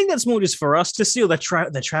 I think that's more just for us to see. Or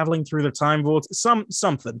they're traveling through the time vault,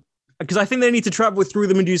 something. Because I think they need to travel through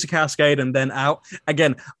the Medusa Cascade and then out.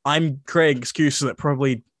 Again, I'm creating excuses that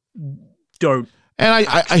probably don't. And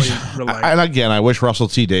I wish Russell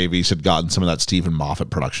T Davies had gotten some of that Stephen Moffat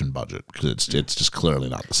production budget, because it's just clearly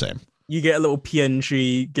not the same. You get a little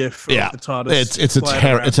PNG gif of the TARDIS.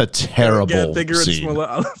 It's a terrible bigger scene. And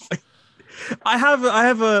smaller. I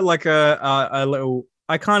have a little.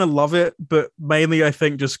 I kind of love it, but mainly I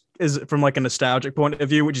think just is from like a nostalgic point of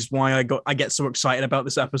view, which is why I get so excited about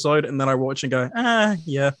this episode, and then I watch and go,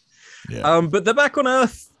 yeah. But they're back on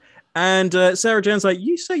Earth, and Sarah Jane's like,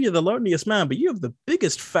 "You say you're the loneliest man, but you have the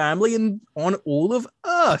biggest family on all of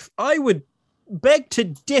Earth. I would beg to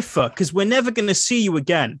differ, because we're never going to see you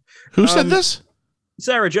again." Who said this?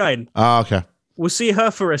 Sarah Jane. Oh, okay. We'll see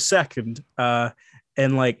her for a second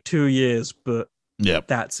in like 2 years, but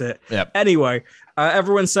that's it. Yep. Anyway,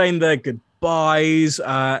 everyone's saying their goodbyes.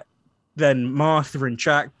 Then Martha and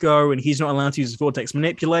Jack go, and he's not allowed to use his vortex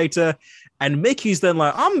manipulator. And Mickey's then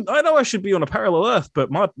like, I know I should be on a parallel Earth, but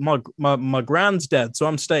my grand's dead, so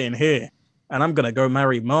I'm staying here. And I'm going to go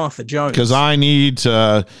marry Martha Jones. Because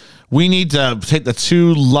we need to take the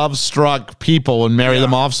 2 love-struck people and marry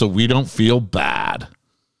them off so we don't feel bad.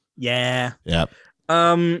 Yeah. Yep.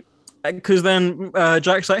 Because then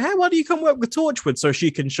Jack's like, "Hey, why do you come work with Torchwood?" So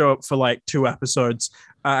she can show up for like 2 episodes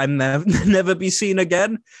and never be seen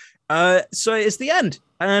again. So it's the end.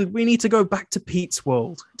 And we need to go back to Pete's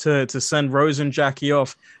world to send Rose and Jackie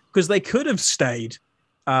off, because they could have stayed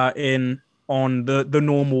on the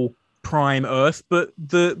normal Prime Earth, but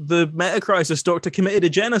the Meta-Crisis Doctor committed a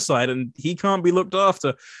genocide and he can't be looked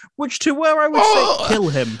after, which to where I would say kill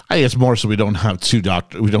him. I think it's more so we don't have 2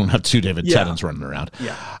 David Tennants running around.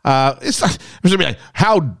 Yeah. It's gonna be like,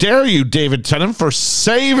 how dare you, David Tennant, for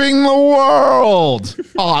saving the world?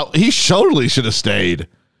 He totally should have stayed.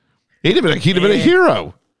 He'd have been a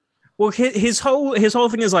hero. Well, his whole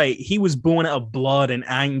thing is like he was born out of blood and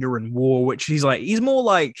anger and war, which he's more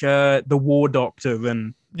like the War Doctor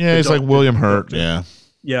than. Yeah, he's like William Hurt. Yeah.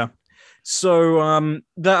 Yeah. So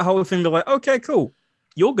that whole thing, they're like, okay, cool.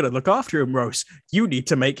 You're going to look after him, Rose. You need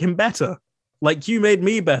to make him better. Like you made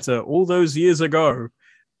me better all those years ago.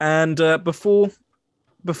 And before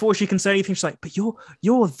she can say anything, she's like, but you're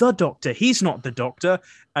the Doctor. He's not the Doctor.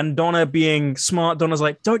 And Donna, being smart, Donna's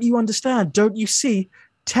like, don't you understand? Don't you see?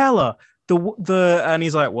 Tell her. and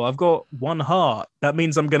he's like, well, I've got one heart. That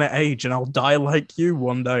means I'm gonna age and I'll die like you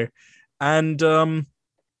one day. And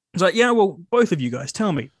he's like, yeah, well, both of you guys,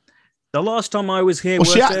 tell me. The last time I was here,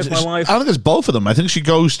 worst day of my life. I don't think it's both of them. I think she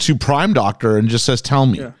goes to Prime Doctor and just says, "Tell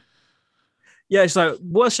me." Yeah, it's like,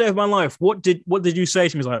 worst day of my life. What did you say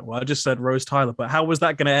to me? He's like, well, I just said Rose Tyler, but how was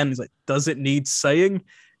that going to end? He's like, does it need saying?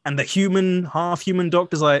 And the half human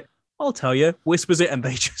doctor's like, I'll tell you, whispers it, and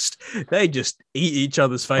they just eat each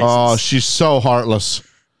other's faces. Oh, she's so heartless.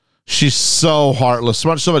 She's so heartless. So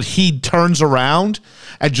much so that he turns around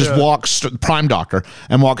and just walks, Prime Doctor,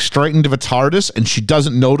 and walks straight into the TARDIS, and she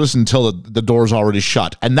doesn't notice until the door's already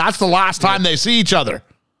shut. And that's the last time they see each other.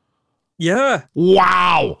 Yeah.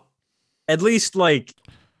 Wow. At least, like,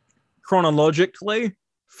 chronologically,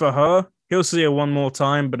 for her, he'll see her one more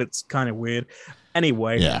time, but it's kind of weird.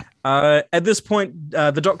 Anyway, at this point,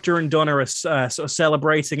 the Doctor and Donna are sort of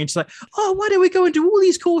celebrating, and she's like, "Oh, why don't we go and do all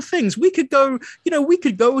these cool things? We could go, we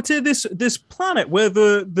could go to this planet where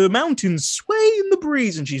the mountains sway in the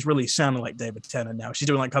breeze." And she's really sounding like David Tennant now. She's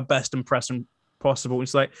doing like her best impression possible. And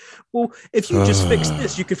she's like, "Well, if you just fix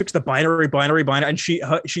this, you could fix the binary." And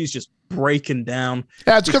she's just breaking down.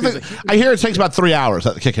 Yeah, it's good thing. I hear it takes about 3 hours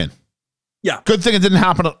to kick in. Yeah. Good thing it didn't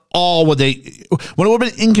happen at all when it would have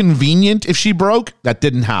been inconvenient if she broke. That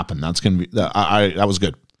didn't happen. That's gonna be that was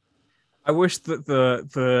good. I wish that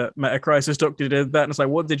the Meta Crisis Doctor did that, and it's like,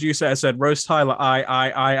 what did you say? I said Rose Tyler,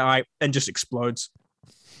 I, and just explodes.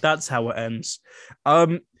 That's how it ends.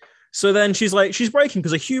 So then she's breaking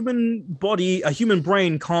because a human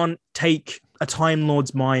brain can't take a Time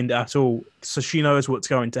Lord's mind at all. So she knows what's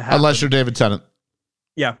going to happen. Unless you're David Tennant.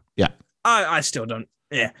 Yeah. Yeah. I still don't.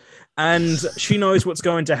 Yeah. And she knows what's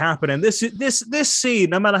going to happen. And this scene,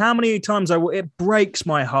 no matter how many times it breaks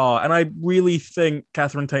my heart. And I really think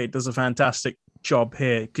Catherine Tate does a fantastic job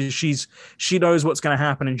here because she knows what's going to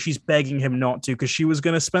happen, and she's begging him not to because she was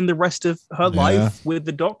going to spend the rest of her life with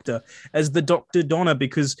the Doctor as the Dr. Donna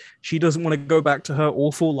because she doesn't want to go back to her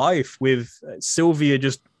awful life with Sylvia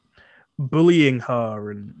just bullying her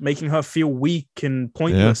and making her feel weak and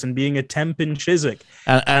pointless and being a temp in Chiswick.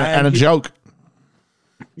 And a joke.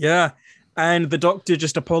 Yeah. And the Doctor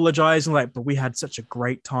just apologized and like, but we had such a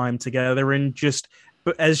great time together. And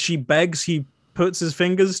but as she begs, he puts his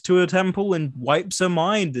fingers to her temple and wipes her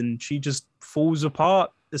mind, and she just falls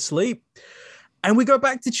apart asleep. And we go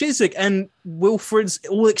back to Chiswick, and Wilfred's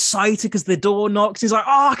all excited because the door knocks. He's like,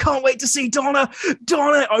 "Oh, I can't wait to see Donna."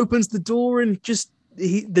 Donna opens the door, and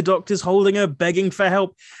the Doctor's holding her, begging for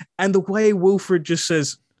help. And the way Wilfred just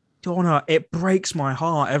says, "Donna," it breaks my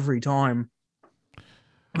heart every time.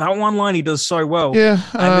 That one line he does so well. Yeah.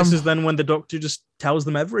 And this is then when the Doctor just tells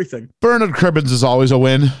them everything. Bernard Cribbins is always a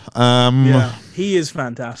win. Yeah, he is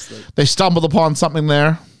fantastic. They stumbled upon something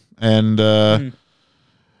there. And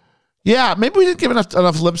yeah, maybe we didn't give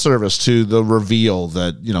enough lip service to the reveal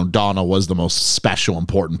that, Donna was the most special,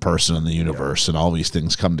 important person in the universe, and all these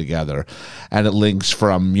things come together. And it links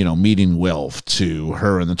from, meeting Wilf to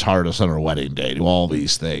her in the TARDIS on her wedding day to all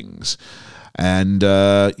these things. And,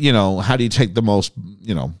 how do you take the most,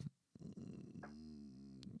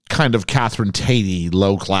 kind of Catherine Tatey,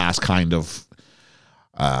 low class kind of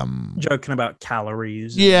joking about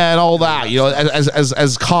calories. Yeah, and all that,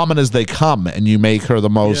 as common as they come, and you make her the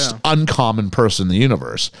most uncommon person in the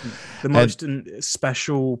universe. The most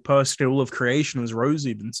special person in all of creation, as Rose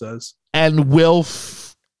even says. And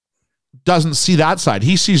Wilf doesn't see that side.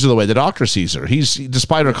 He sees her the way the Doctor sees her.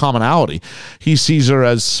 Despite her commonality, he sees her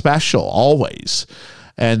as special always.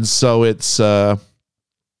 And so it's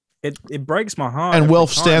it breaks my heart. And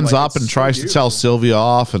Wilf stands up and tries to tell Sylvia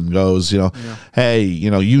off and goes, hey,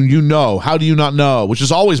 you know, how do you not know? Which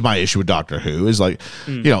is always my issue with Doctor Who is like,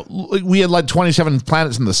 we had like 27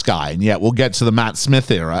 planets in the sky, and yet we'll get to the Matt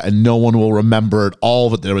Smith era and no one will remember at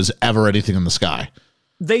all that there was ever anything in the sky.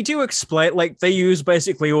 They do explain, like, they use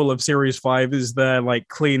basically all of Series 5 as their, like,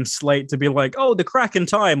 clean slate to be like, oh, the crack in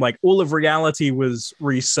time, like, all of reality was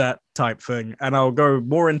reset type thing. And I'll go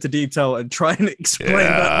more into detail and try and explain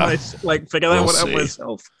that, figure that one out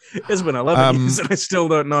myself. It's been 11 years and I still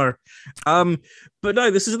don't know. But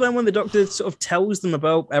no, this is then when the Doctor sort of tells them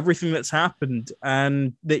about everything that's happened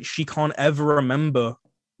and that she can't ever remember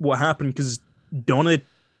what happened because Donna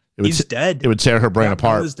is dead. It would tear her brain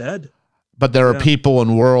apart. Donna's dead. But there are people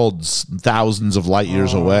in worlds thousands of light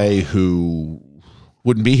years away who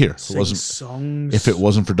wouldn't be here if it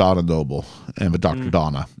wasn't for Donna Noble and with Dr.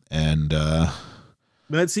 Donna. And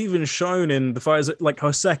it's even shown in the Fires, like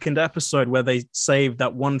her second episode where they saved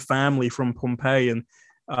that one family from Pompeii, and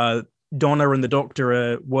Donna and the Doctor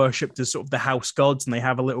are worshipped as sort of the house gods, and they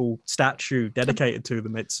have a little statue dedicated to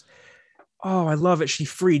them. oh, I love it. She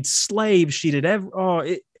freed slaves. She did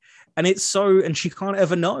and she can't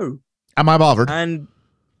ever know. Am I bothered? And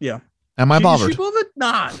yeah. Am I bothered? Is she bothered?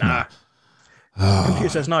 Nah. Computer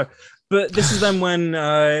says no. But this is then when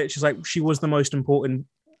she's like, she was the most important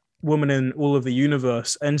woman in all of the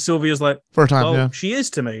universe. And Sylvia's like, for a time, well, yeah. she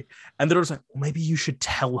is to me. And the daughter's like, well, maybe you should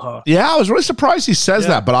tell her. Yeah, I was really surprised he says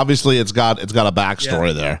that, but obviously it's got a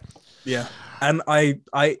backstory there. Yeah. And I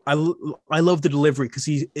love the delivery because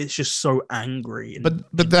it's just so angry. And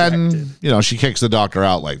but then, she kicks the doctor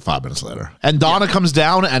out like 5 minutes later. And Donna comes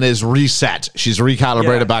down and is reset. She's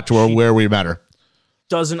recalibrated back to where we met her.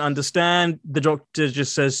 Doesn't understand. The doctor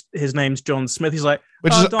just says his name's John Smith. He's like,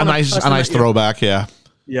 which is Donna, a nice throwback, yeah.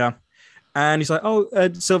 Yeah. And he's like,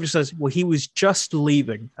 Sylvia says, well, he was just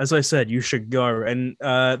leaving. As I said, you should go. And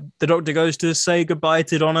the doctor goes to say goodbye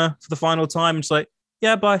to Donna for the final time. And she's like,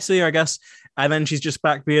 yeah, bye, see you, I guess. And then she's just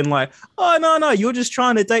back being like, oh, no, you're just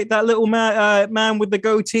trying to date that little man with the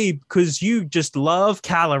goatee because you just love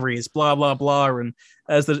calories, blah, blah, blah. And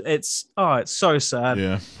it's so sad.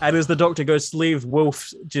 Yeah. And as the doctor goes to leave,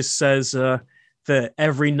 Wolf just says that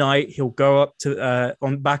every night he'll go up to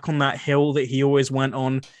back on that hill that he always went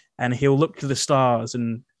on, and he'll look to the stars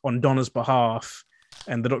and on Donna's behalf.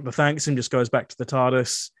 And the doctor thanks him, just goes back to the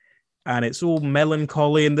TARDIS, and it's all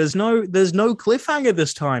melancholy. And there's no cliffhanger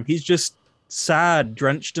this time. He's just sad,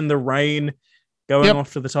 drenched in the rain, going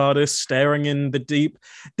off to the TARDIS, staring in the deep.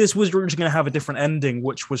 This was originally going to have a different ending,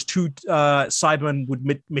 which was two Cybermen would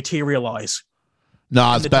materialize.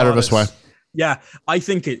 No, it's better this way. Yeah, I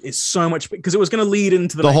think it is so much because it was going to lead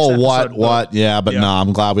into the next whole episode, what. Yeah, but no,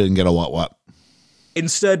 I'm glad we didn't get a what.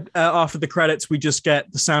 Instead, after the credits, we just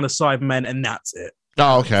get the sound of Cybermen, and that's it.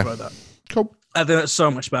 Oh, okay. Cool. I think that's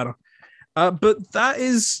so much better. But that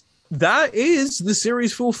is the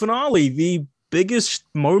series full finale, the biggest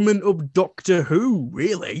moment of Doctor Who,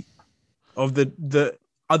 really, of the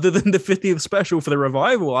other than the 50th special for the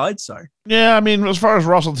revival, I'd say. Yeah, I mean, as far as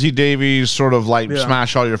Russell T Davies sort of like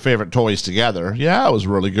smash all your favorite toys together, yeah, it was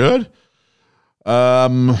really good.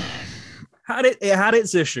 It had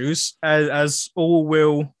its issues, as all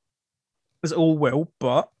will,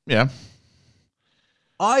 but yeah,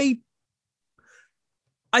 I'll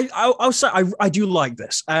say I do like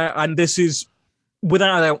this, and this is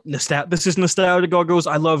without a doubt nostalgia. This is nostalgia goggles.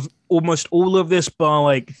 I love almost all of this, bar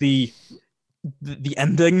like the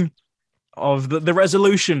ending of the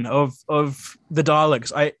resolution of the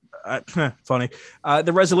Daleks. Funny,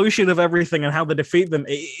 the resolution of everything and how they defeat them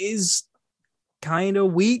is kind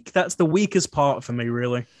of weak. That's the weakest part for me,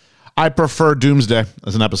 really. I prefer Doomsday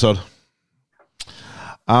as an episode.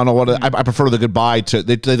 I don't know what I prefer the goodbye to.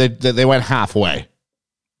 They went halfway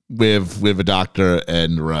with a Doctor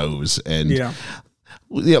and Rose, and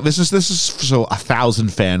this is so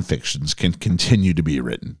 1,000 fan fictions can continue to be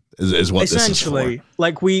written. Is what essentially this is for.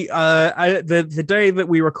 Like we the day that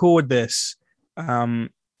we record this,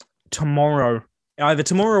 tomorrow. Either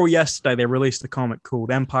tomorrow or yesterday, they released a comic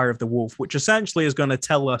called Empire of the Wolf, which essentially is going to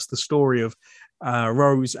tell us the story of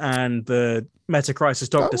Rose and the Meta-Crisis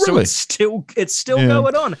Doctor. Oh, really? So it's still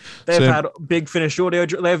going on. They've had big finished audio.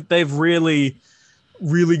 They've really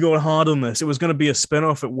gone hard on this. It was going to be a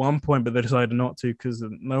spin-off at one point, but they decided not to because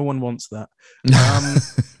no one wants that.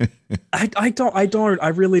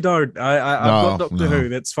 I really don't. I've got Doctor Who.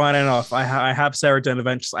 That's fine enough. I have Sarah Jane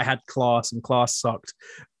Adventures. I had Class, and Class sucked.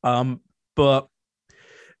 But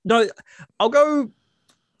no, I'll go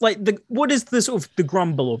like what is the sort of the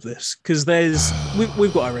grumble of this? Because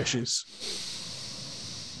we've got our issues.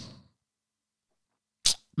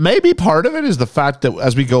 Maybe part of it is the fact that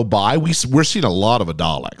as we go by, we're seeing a lot of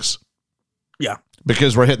Daleks. Yeah,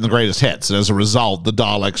 because we're hitting the greatest hits, and as a result, the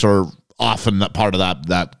Daleks are often that part of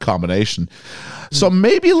that combination. So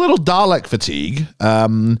maybe a little Dalek fatigue.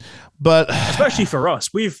 But especially for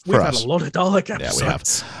us, we've had a lot of Dalek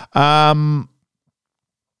episodes. Yeah, we have.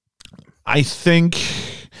 I think.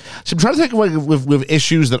 So I'm trying to think with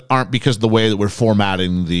issues that aren't because of the way that we're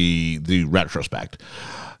formatting the retrospect.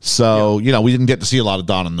 So we didn't get to see a lot of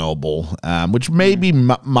Donna Noble, which maybe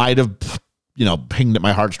might have pinged at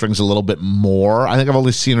my heartstrings a little bit more. I think I've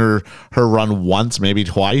only seen her run once, maybe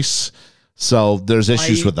twice. So there's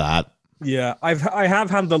issues with that. Yeah, I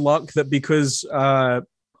have had the luck that because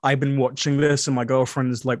I've been watching this and my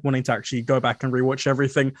girlfriend is like wanting to actually go back and rewatch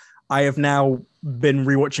everything. I have now been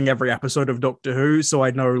rewatching every episode of Doctor Who, so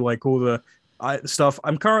I know like all the stuff.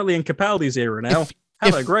 I'm currently in Capaldi's era now.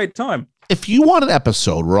 Having a great time. If you want an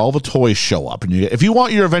episode where all the toys show up, and if you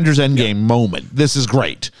want your Avengers Endgame moment, this is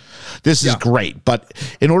great. This is great. But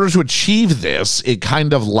in order to achieve this, it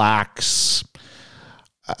kind of lacks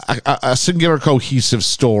a singular cohesive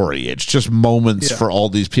story. It's just moments for all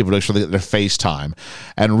these people to actually get their face time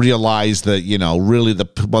and realize that, you know, really the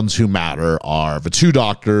ones who matter are the two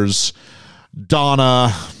doctors,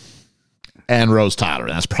 Donna and Rose Tyler.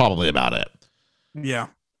 That's probably about it. Yeah.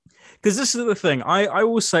 Because this is the thing. I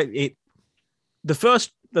will say it. The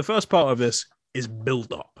first part of this is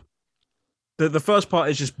build up. The first part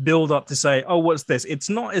is just build up to say, oh, what's this? It's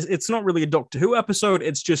not really a Doctor Who episode.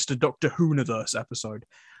 It's just a Doctor Who-niverse episode.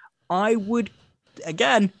 I would,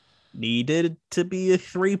 again, needed to be a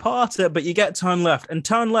 3-parter, but you get Turn Left. And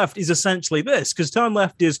Turn Left is essentially this, because Turn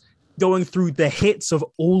Left is going through the hits of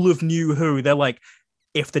all of New Who. They're like,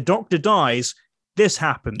 if the Doctor dies, this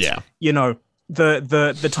happens. Yeah. You know,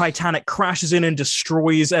 the Titanic crashes in and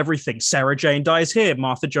destroys everything. Sarah Jane dies here.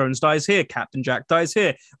 Martha Jones dies here. Captain Jack dies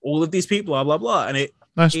here. All of these people, blah, blah, blah. And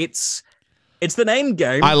it's the name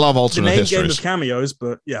game. I love alternate histories. The name game of cameos,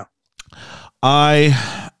 but yeah. I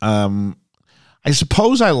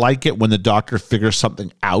suppose I like it when the Doctor figures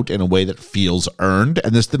something out in a way that feels earned,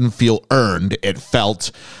 and this didn't feel earned. It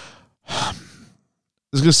felt...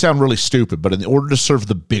 This is going to sound really stupid, but in order to serve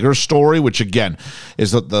the bigger story, which again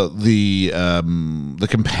is that the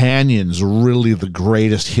companion's really the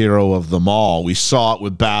greatest hero of them all. We saw it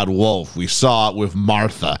with Bad Wolf. We saw it with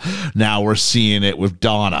Martha. Now we're seeing it with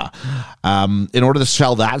Donna. In order to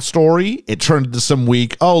sell that story, it turned into some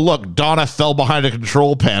weak, oh, look, Donna fell behind a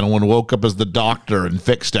control panel and woke up as the Doctor and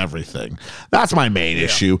fixed everything. That's my main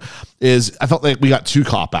issue. Is I felt like we got 2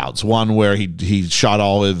 cop-outs. One where he shot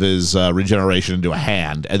all of his regeneration into a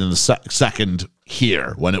hand, and then the second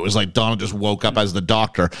here, when it was like Donna just woke up as the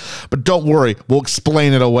Doctor. But don't worry, we'll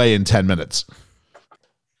explain it away in 10 minutes.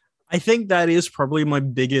 I think that is probably my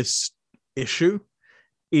biggest issue.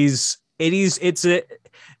 I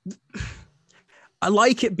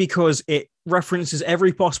like it because it references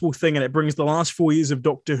every possible thing, and it brings the last 4 years of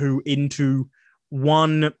Doctor Who into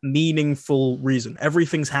one meaningful reason.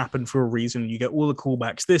 Everything's happened for a reason. You get all the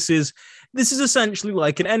callbacks. This is essentially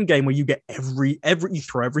like an Endgame where you get you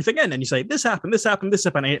throw everything in and you say, this happened,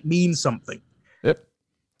 and it means something. Yep.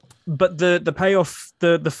 But the payoff,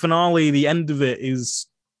 the finale, the end of it is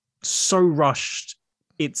so rushed.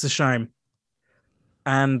 It's a shame.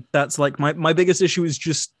 And that's like my biggest issue is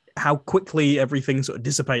just how quickly everything sort of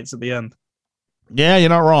dissipates at the end. Yeah, you're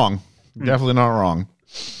not wrong. Definitely not wrong.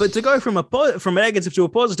 But to go from a negative to a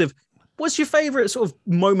positive, what's your favorite sort of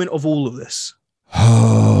moment of all of this?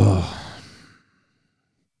 Of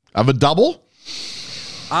a double?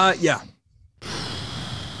 Yeah.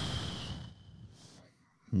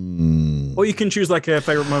 Or you can choose like a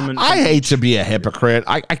favorite moment. I hate to be a hypocrite.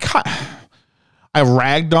 I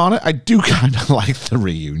ragged on it. I do kind of like the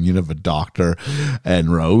reunion of a Doctor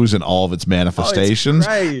and Rose and all of its manifestations.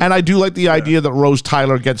 Oh, it's great. And I do like the idea that Rose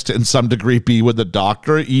Tyler gets to, in some degree, be with the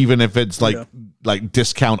Doctor, even if it's like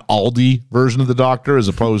discount Aldi version of the Doctor as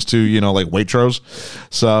opposed to, like Waitrose.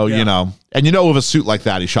 So, and with a suit like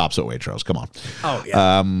that, he shops at Waitrose. Come on. Oh,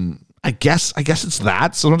 yeah. I guess it's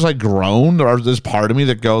that. Sometimes I groan, or there's part of me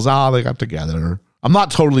that goes, they got together. I'm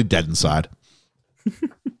not totally dead inside.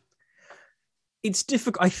 It's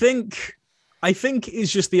difficult. I think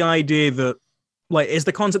it's just the idea that, like, is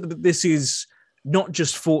the concept that this is not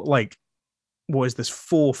just for, like, what is this,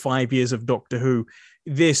 4 or 5 years of Doctor Who?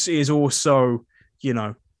 This is also,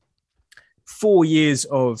 4 years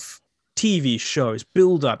of TV shows,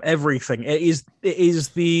 build up, everything. It's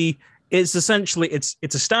essentially a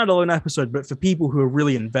standalone episode, but for people who are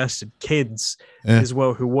really invested, kids as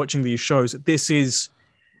well, who are watching these shows, this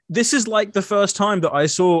is like the first time that I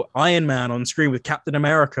saw Iron Man on screen with Captain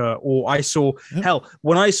America, or I saw,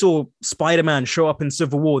 when I saw Spider-Man show up in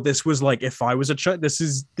Civil War, this was like, if I was a child, this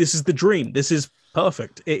is the dream. This is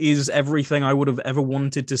perfect. It is everything I would have ever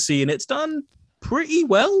wanted to see, and it's done pretty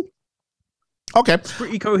well. Okay. It's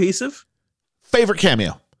pretty cohesive. Favorite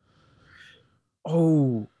cameo?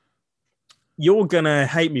 Oh, you're gonna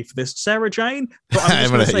hate me for this, Sarah Jane. But I'm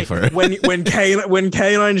gonna just hate gonna you say, for it. when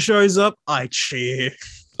K9 shows up, I cheer.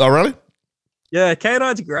 Oh, really? Yeah,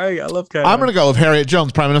 K9's great. I love K9. I'm going to go with Harriet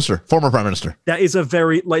Jones, Prime Minister, former Prime Minister. That is a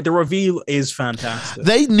very, the reveal is fantastic.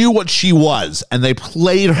 They knew what she was, and they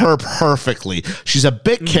played her perfectly. She's a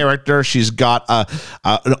big character. She's got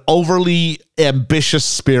an overly ambitious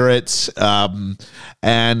spirit,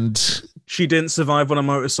 and... She didn't survive on a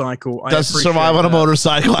motorcycle. Doesn't survive on a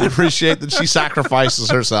motorcycle. I appreciate that she sacrifices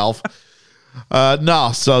herself.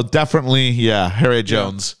 So definitely, Harriet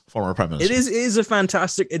Jones. Former Prime Minister. It is a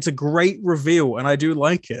fantastic, it's a great reveal, and I do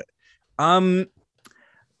like it.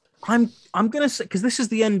 I'm gonna say, because this is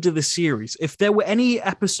the end of the series, if there were any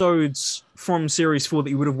episodes from series 4 that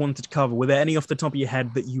you would have wanted to cover, were there any off the top of your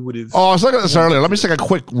head that you would have? Oh, I was looking at this earlier. Let me just take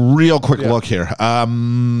a real quick look here.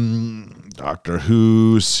 Doctor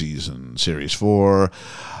Who series 4.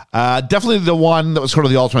 Definitely the one that was sort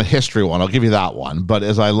of the alternate history one. I'll give you that one. But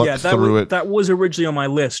as I looked through it, that was originally on my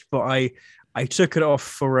list, but I took it off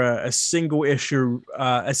for a single issue,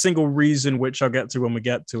 a single reason, which I'll get to when we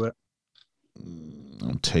get to it.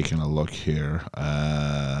 I'm taking a look here.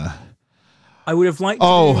 I would have liked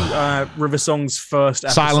to do River Song's first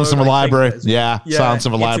episode. Silence of a Library. Yeah, Silence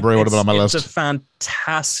of a Library would have been on my list. It's a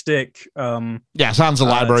fantastic Silence of a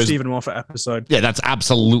Library. Stephen Moffat episode. Yeah, that's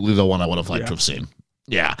absolutely the one I would have liked to have seen.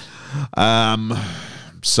 Yeah.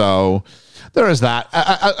 So there is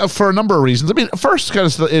that for a number of reasons. I mean, first,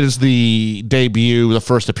 because it is the debut, the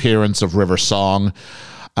first appearance of River Song.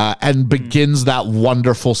 And begins that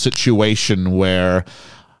wonderful situation where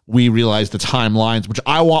we realize the timelines, which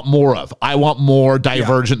I want more of. I want more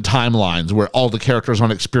divergent timelines where all the characters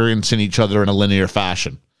aren't experiencing each other in a linear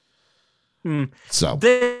fashion. So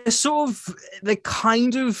they're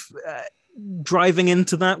kind of driving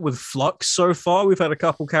into that with Flux so far. We've had a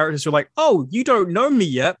couple characters who are like, "Oh, you don't know me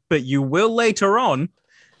yet, but you will later on,"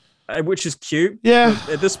 which is cute. Yeah.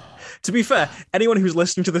 To be fair, anyone who's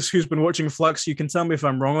listening to this who's been watching Flux, you can tell me if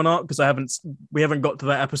I'm wrong or not, because we haven't got to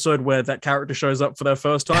that episode where that character shows up for their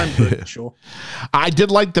first time, but sure. I did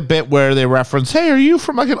like the bit where they reference, "Hey, are you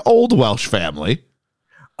from like an old Welsh family?"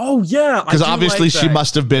 Oh, yeah. Because obviously she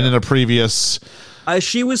must have been in a previous...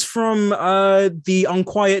 She was from the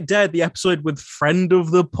Unquiet Dead, the episode with friend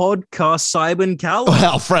of the podcast, Simon Callow.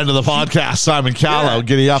 Well, friend of the podcast, Simon Callow,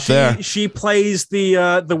 getting up there. She plays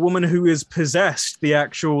the woman who is possessed, the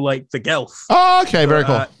actual, the Gelf. Oh, okay, very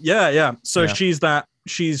cool. Yeah. So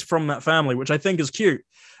she's from that family, which I think is cute.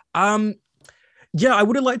 I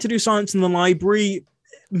would have liked to do Silence in the Library.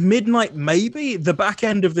 Midnight, maybe. The back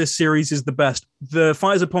end of this series is the best. The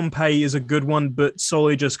Fires of Pompeii is a good one, but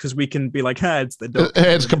solely just because we can be like, "Hey, it's the Doctor."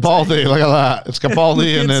 It's Capaldi. Look at that. It's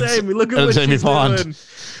Capaldi and it's Amy Pond.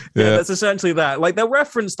 Yeah, that's essentially that. They'll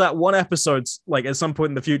reference that one episode at some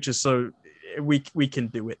point in the future, so we can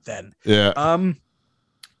do it then. Yeah.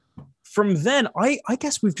 From then, I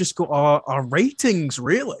guess we've just got our ratings,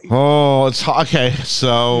 really. Oh, it's okay.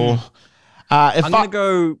 So, I'm gonna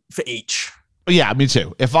go for each. Yeah, me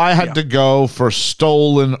too. If I had to go for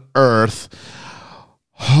Stolen Earth,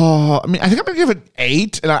 I think I'm going to give it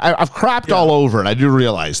 8. And I've crapped all over it. I do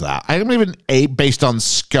realize that. I'm going to give it an 8 based on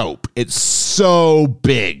scope. It's so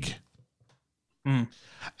big. And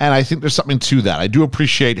I think there's something to that. I do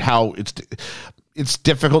appreciate how it's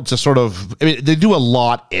difficult to sort of... I mean, they do a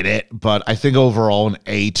lot in it, but I think overall an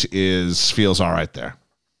 8 feels all right there.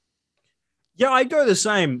 Yeah, I'd go the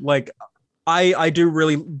same. I do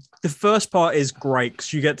really... The first part is great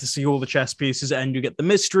because you get to see all the chess pieces and you get the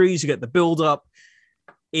mysteries, you get the build-up.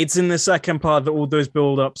 It's in the second part that all those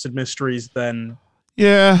build-ups and mysteries then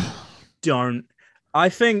don't. I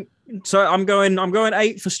think... So I'm going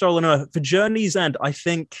 8 for Stolen Earth. For Journey's End, I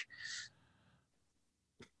think...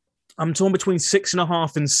 I'm torn between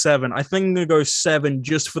 6.5 and 7. I think I'm going to go 7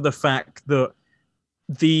 just for the fact that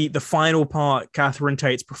the final part, Catherine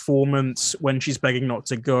Tate's performance when she's begging not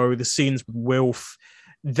to go, the scenes with Wilf,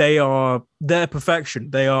 they're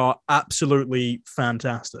perfection. They are absolutely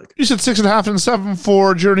fantastic. You said 6.5 and 7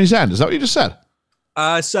 for Journey's End. Is that what you just said?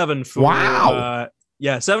 7 for... Wow.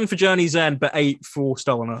 7 for Journey's End, but 8 for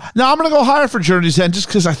Stolen Earth. No, I'm going to go higher for Journey's End just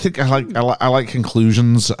because I think I like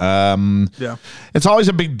conclusions. It's always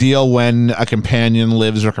a big deal when a companion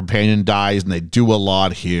lives or a companion dies, and they do a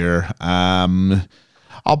lot here.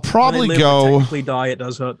 I'll probably go... technically die, it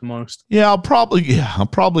does hurt the most. Yeah, I'll probably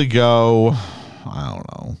go... I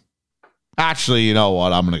don't know. Actually, you know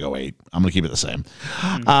what? I'm going to go 8. I'm going to keep it the same.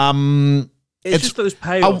 It's just those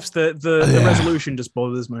payoffs. The resolution just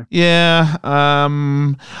bothers me. Yeah.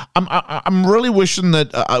 I'm really wishing that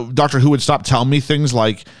Doctor Who would stop telling me things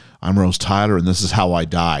like, "I'm Rose Tyler and this is how I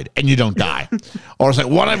died," and you don't die. Or it's like,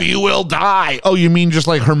 "One of you will die." Oh, you mean just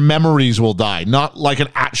like her memories will die, not like an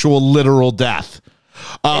actual literal death.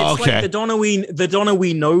 It's okay. Like the Donna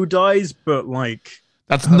we know dies, but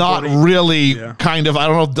that's not really kind of, I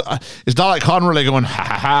don't know. It's not like Conrad going,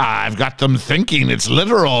 "Ha, I've got them thinking it's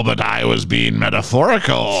literal, but I was being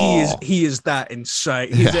metaphorical." He is that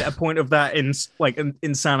insane. He's at a point of that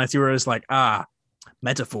insanity where it's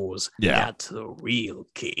metaphors. That's the real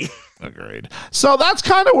key. Agreed. So that's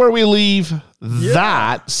kind of where we leave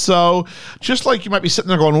that. So just like you might be sitting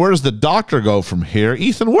there going, "Where does the Doctor go from here?"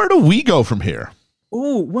 Ethan, where do we go from here?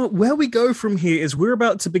 Oh, well, where we go from here is we're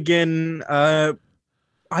about to begin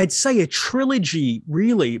I'd say a trilogy,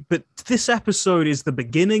 really, but this episode is the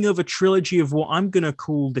beginning of a trilogy of what I'm going to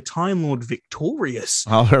call the Time Lord Victorious.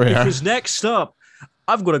 Oh, there we are. Because next up,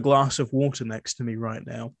 I've got a glass of water next to me right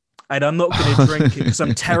now, and I'm not going to drink it because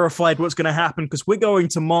I'm terrified what's going to happen, because we're going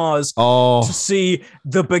to Mars to see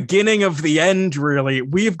the beginning of the end, really.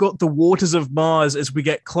 We've got the waters of Mars as we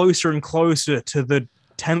get closer and closer to the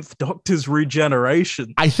 10th Doctor's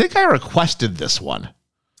regeneration. I think I requested this one.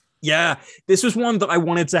 Yeah, this was one that I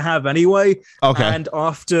wanted to have anyway. Okay. And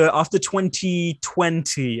after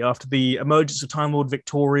 2020, after the emergence of Time Lord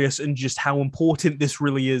Victorious and just how important this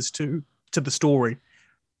really is to the story,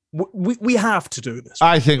 we have to do this.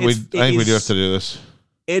 I think we do have to do this.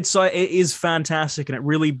 It is fantastic, and it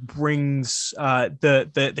really brings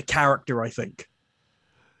the character, I think.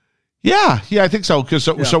 Yeah, I think so.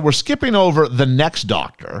 So we're skipping over the next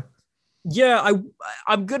Doctor. Yeah,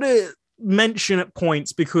 I'm gonna mention at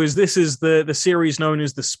points, because this is the series known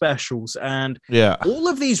as the specials, and all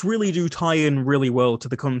of these really do tie in really well to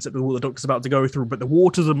the concept of what the Doctor's about to go through. But the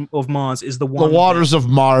waters of Mars is the one. The waters of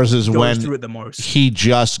Mars is when through it the most. He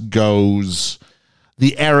just goes.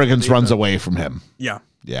 The arrogance runs away from him. Yeah,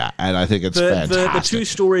 and I think it's fantastic. The two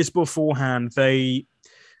stories beforehand, they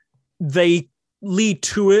lead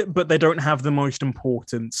to it, but they don't have the most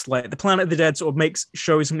importance. Like the Planet of the Dead sort of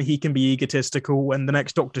shows him that he can be egotistical, and the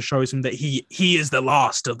next Doctor shows him that he is the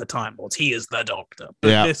last of the Time Lords. He is the Doctor.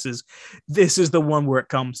 But this is the one where it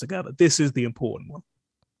comes together. This is the important one.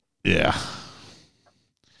 Yeah.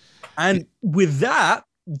 And with that,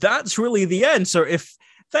 that's really the end. So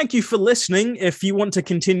thank you for listening. If you want to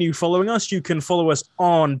continue following us, you can follow us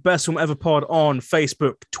on Best Film Ever Pod on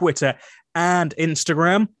Facebook, Twitter, and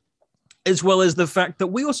Instagram, as well as the fact that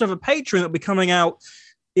we also have a Patreon that'll be coming out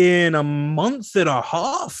in a month and a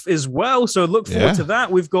half as well. So look forward to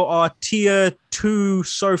that. We've got our tier 2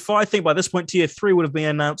 so far. I think by this point, tier 3 would have been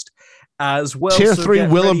announced as well. Tier 3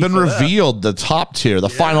 will have been revealed, the top tier, the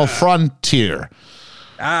final frontier.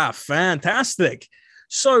 Fantastic.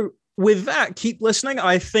 So with that, keep listening.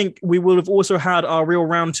 I think we will have also had our real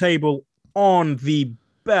roundtable on the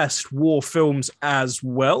best war films as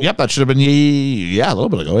well. Yep, that should have been a little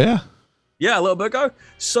bit ago, Yeah, a little bit ago.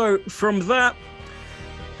 So from that,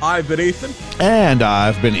 I've been Ethan. And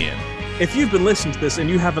I've been Ian. If you've been listening to this and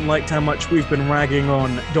you haven't liked how much we've been ragging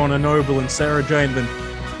on Donna Noble and Sarah Jane, then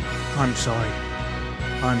I'm sorry.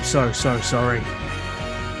 I'm so sorry.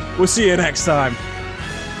 We'll see you next time.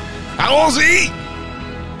 Aussie!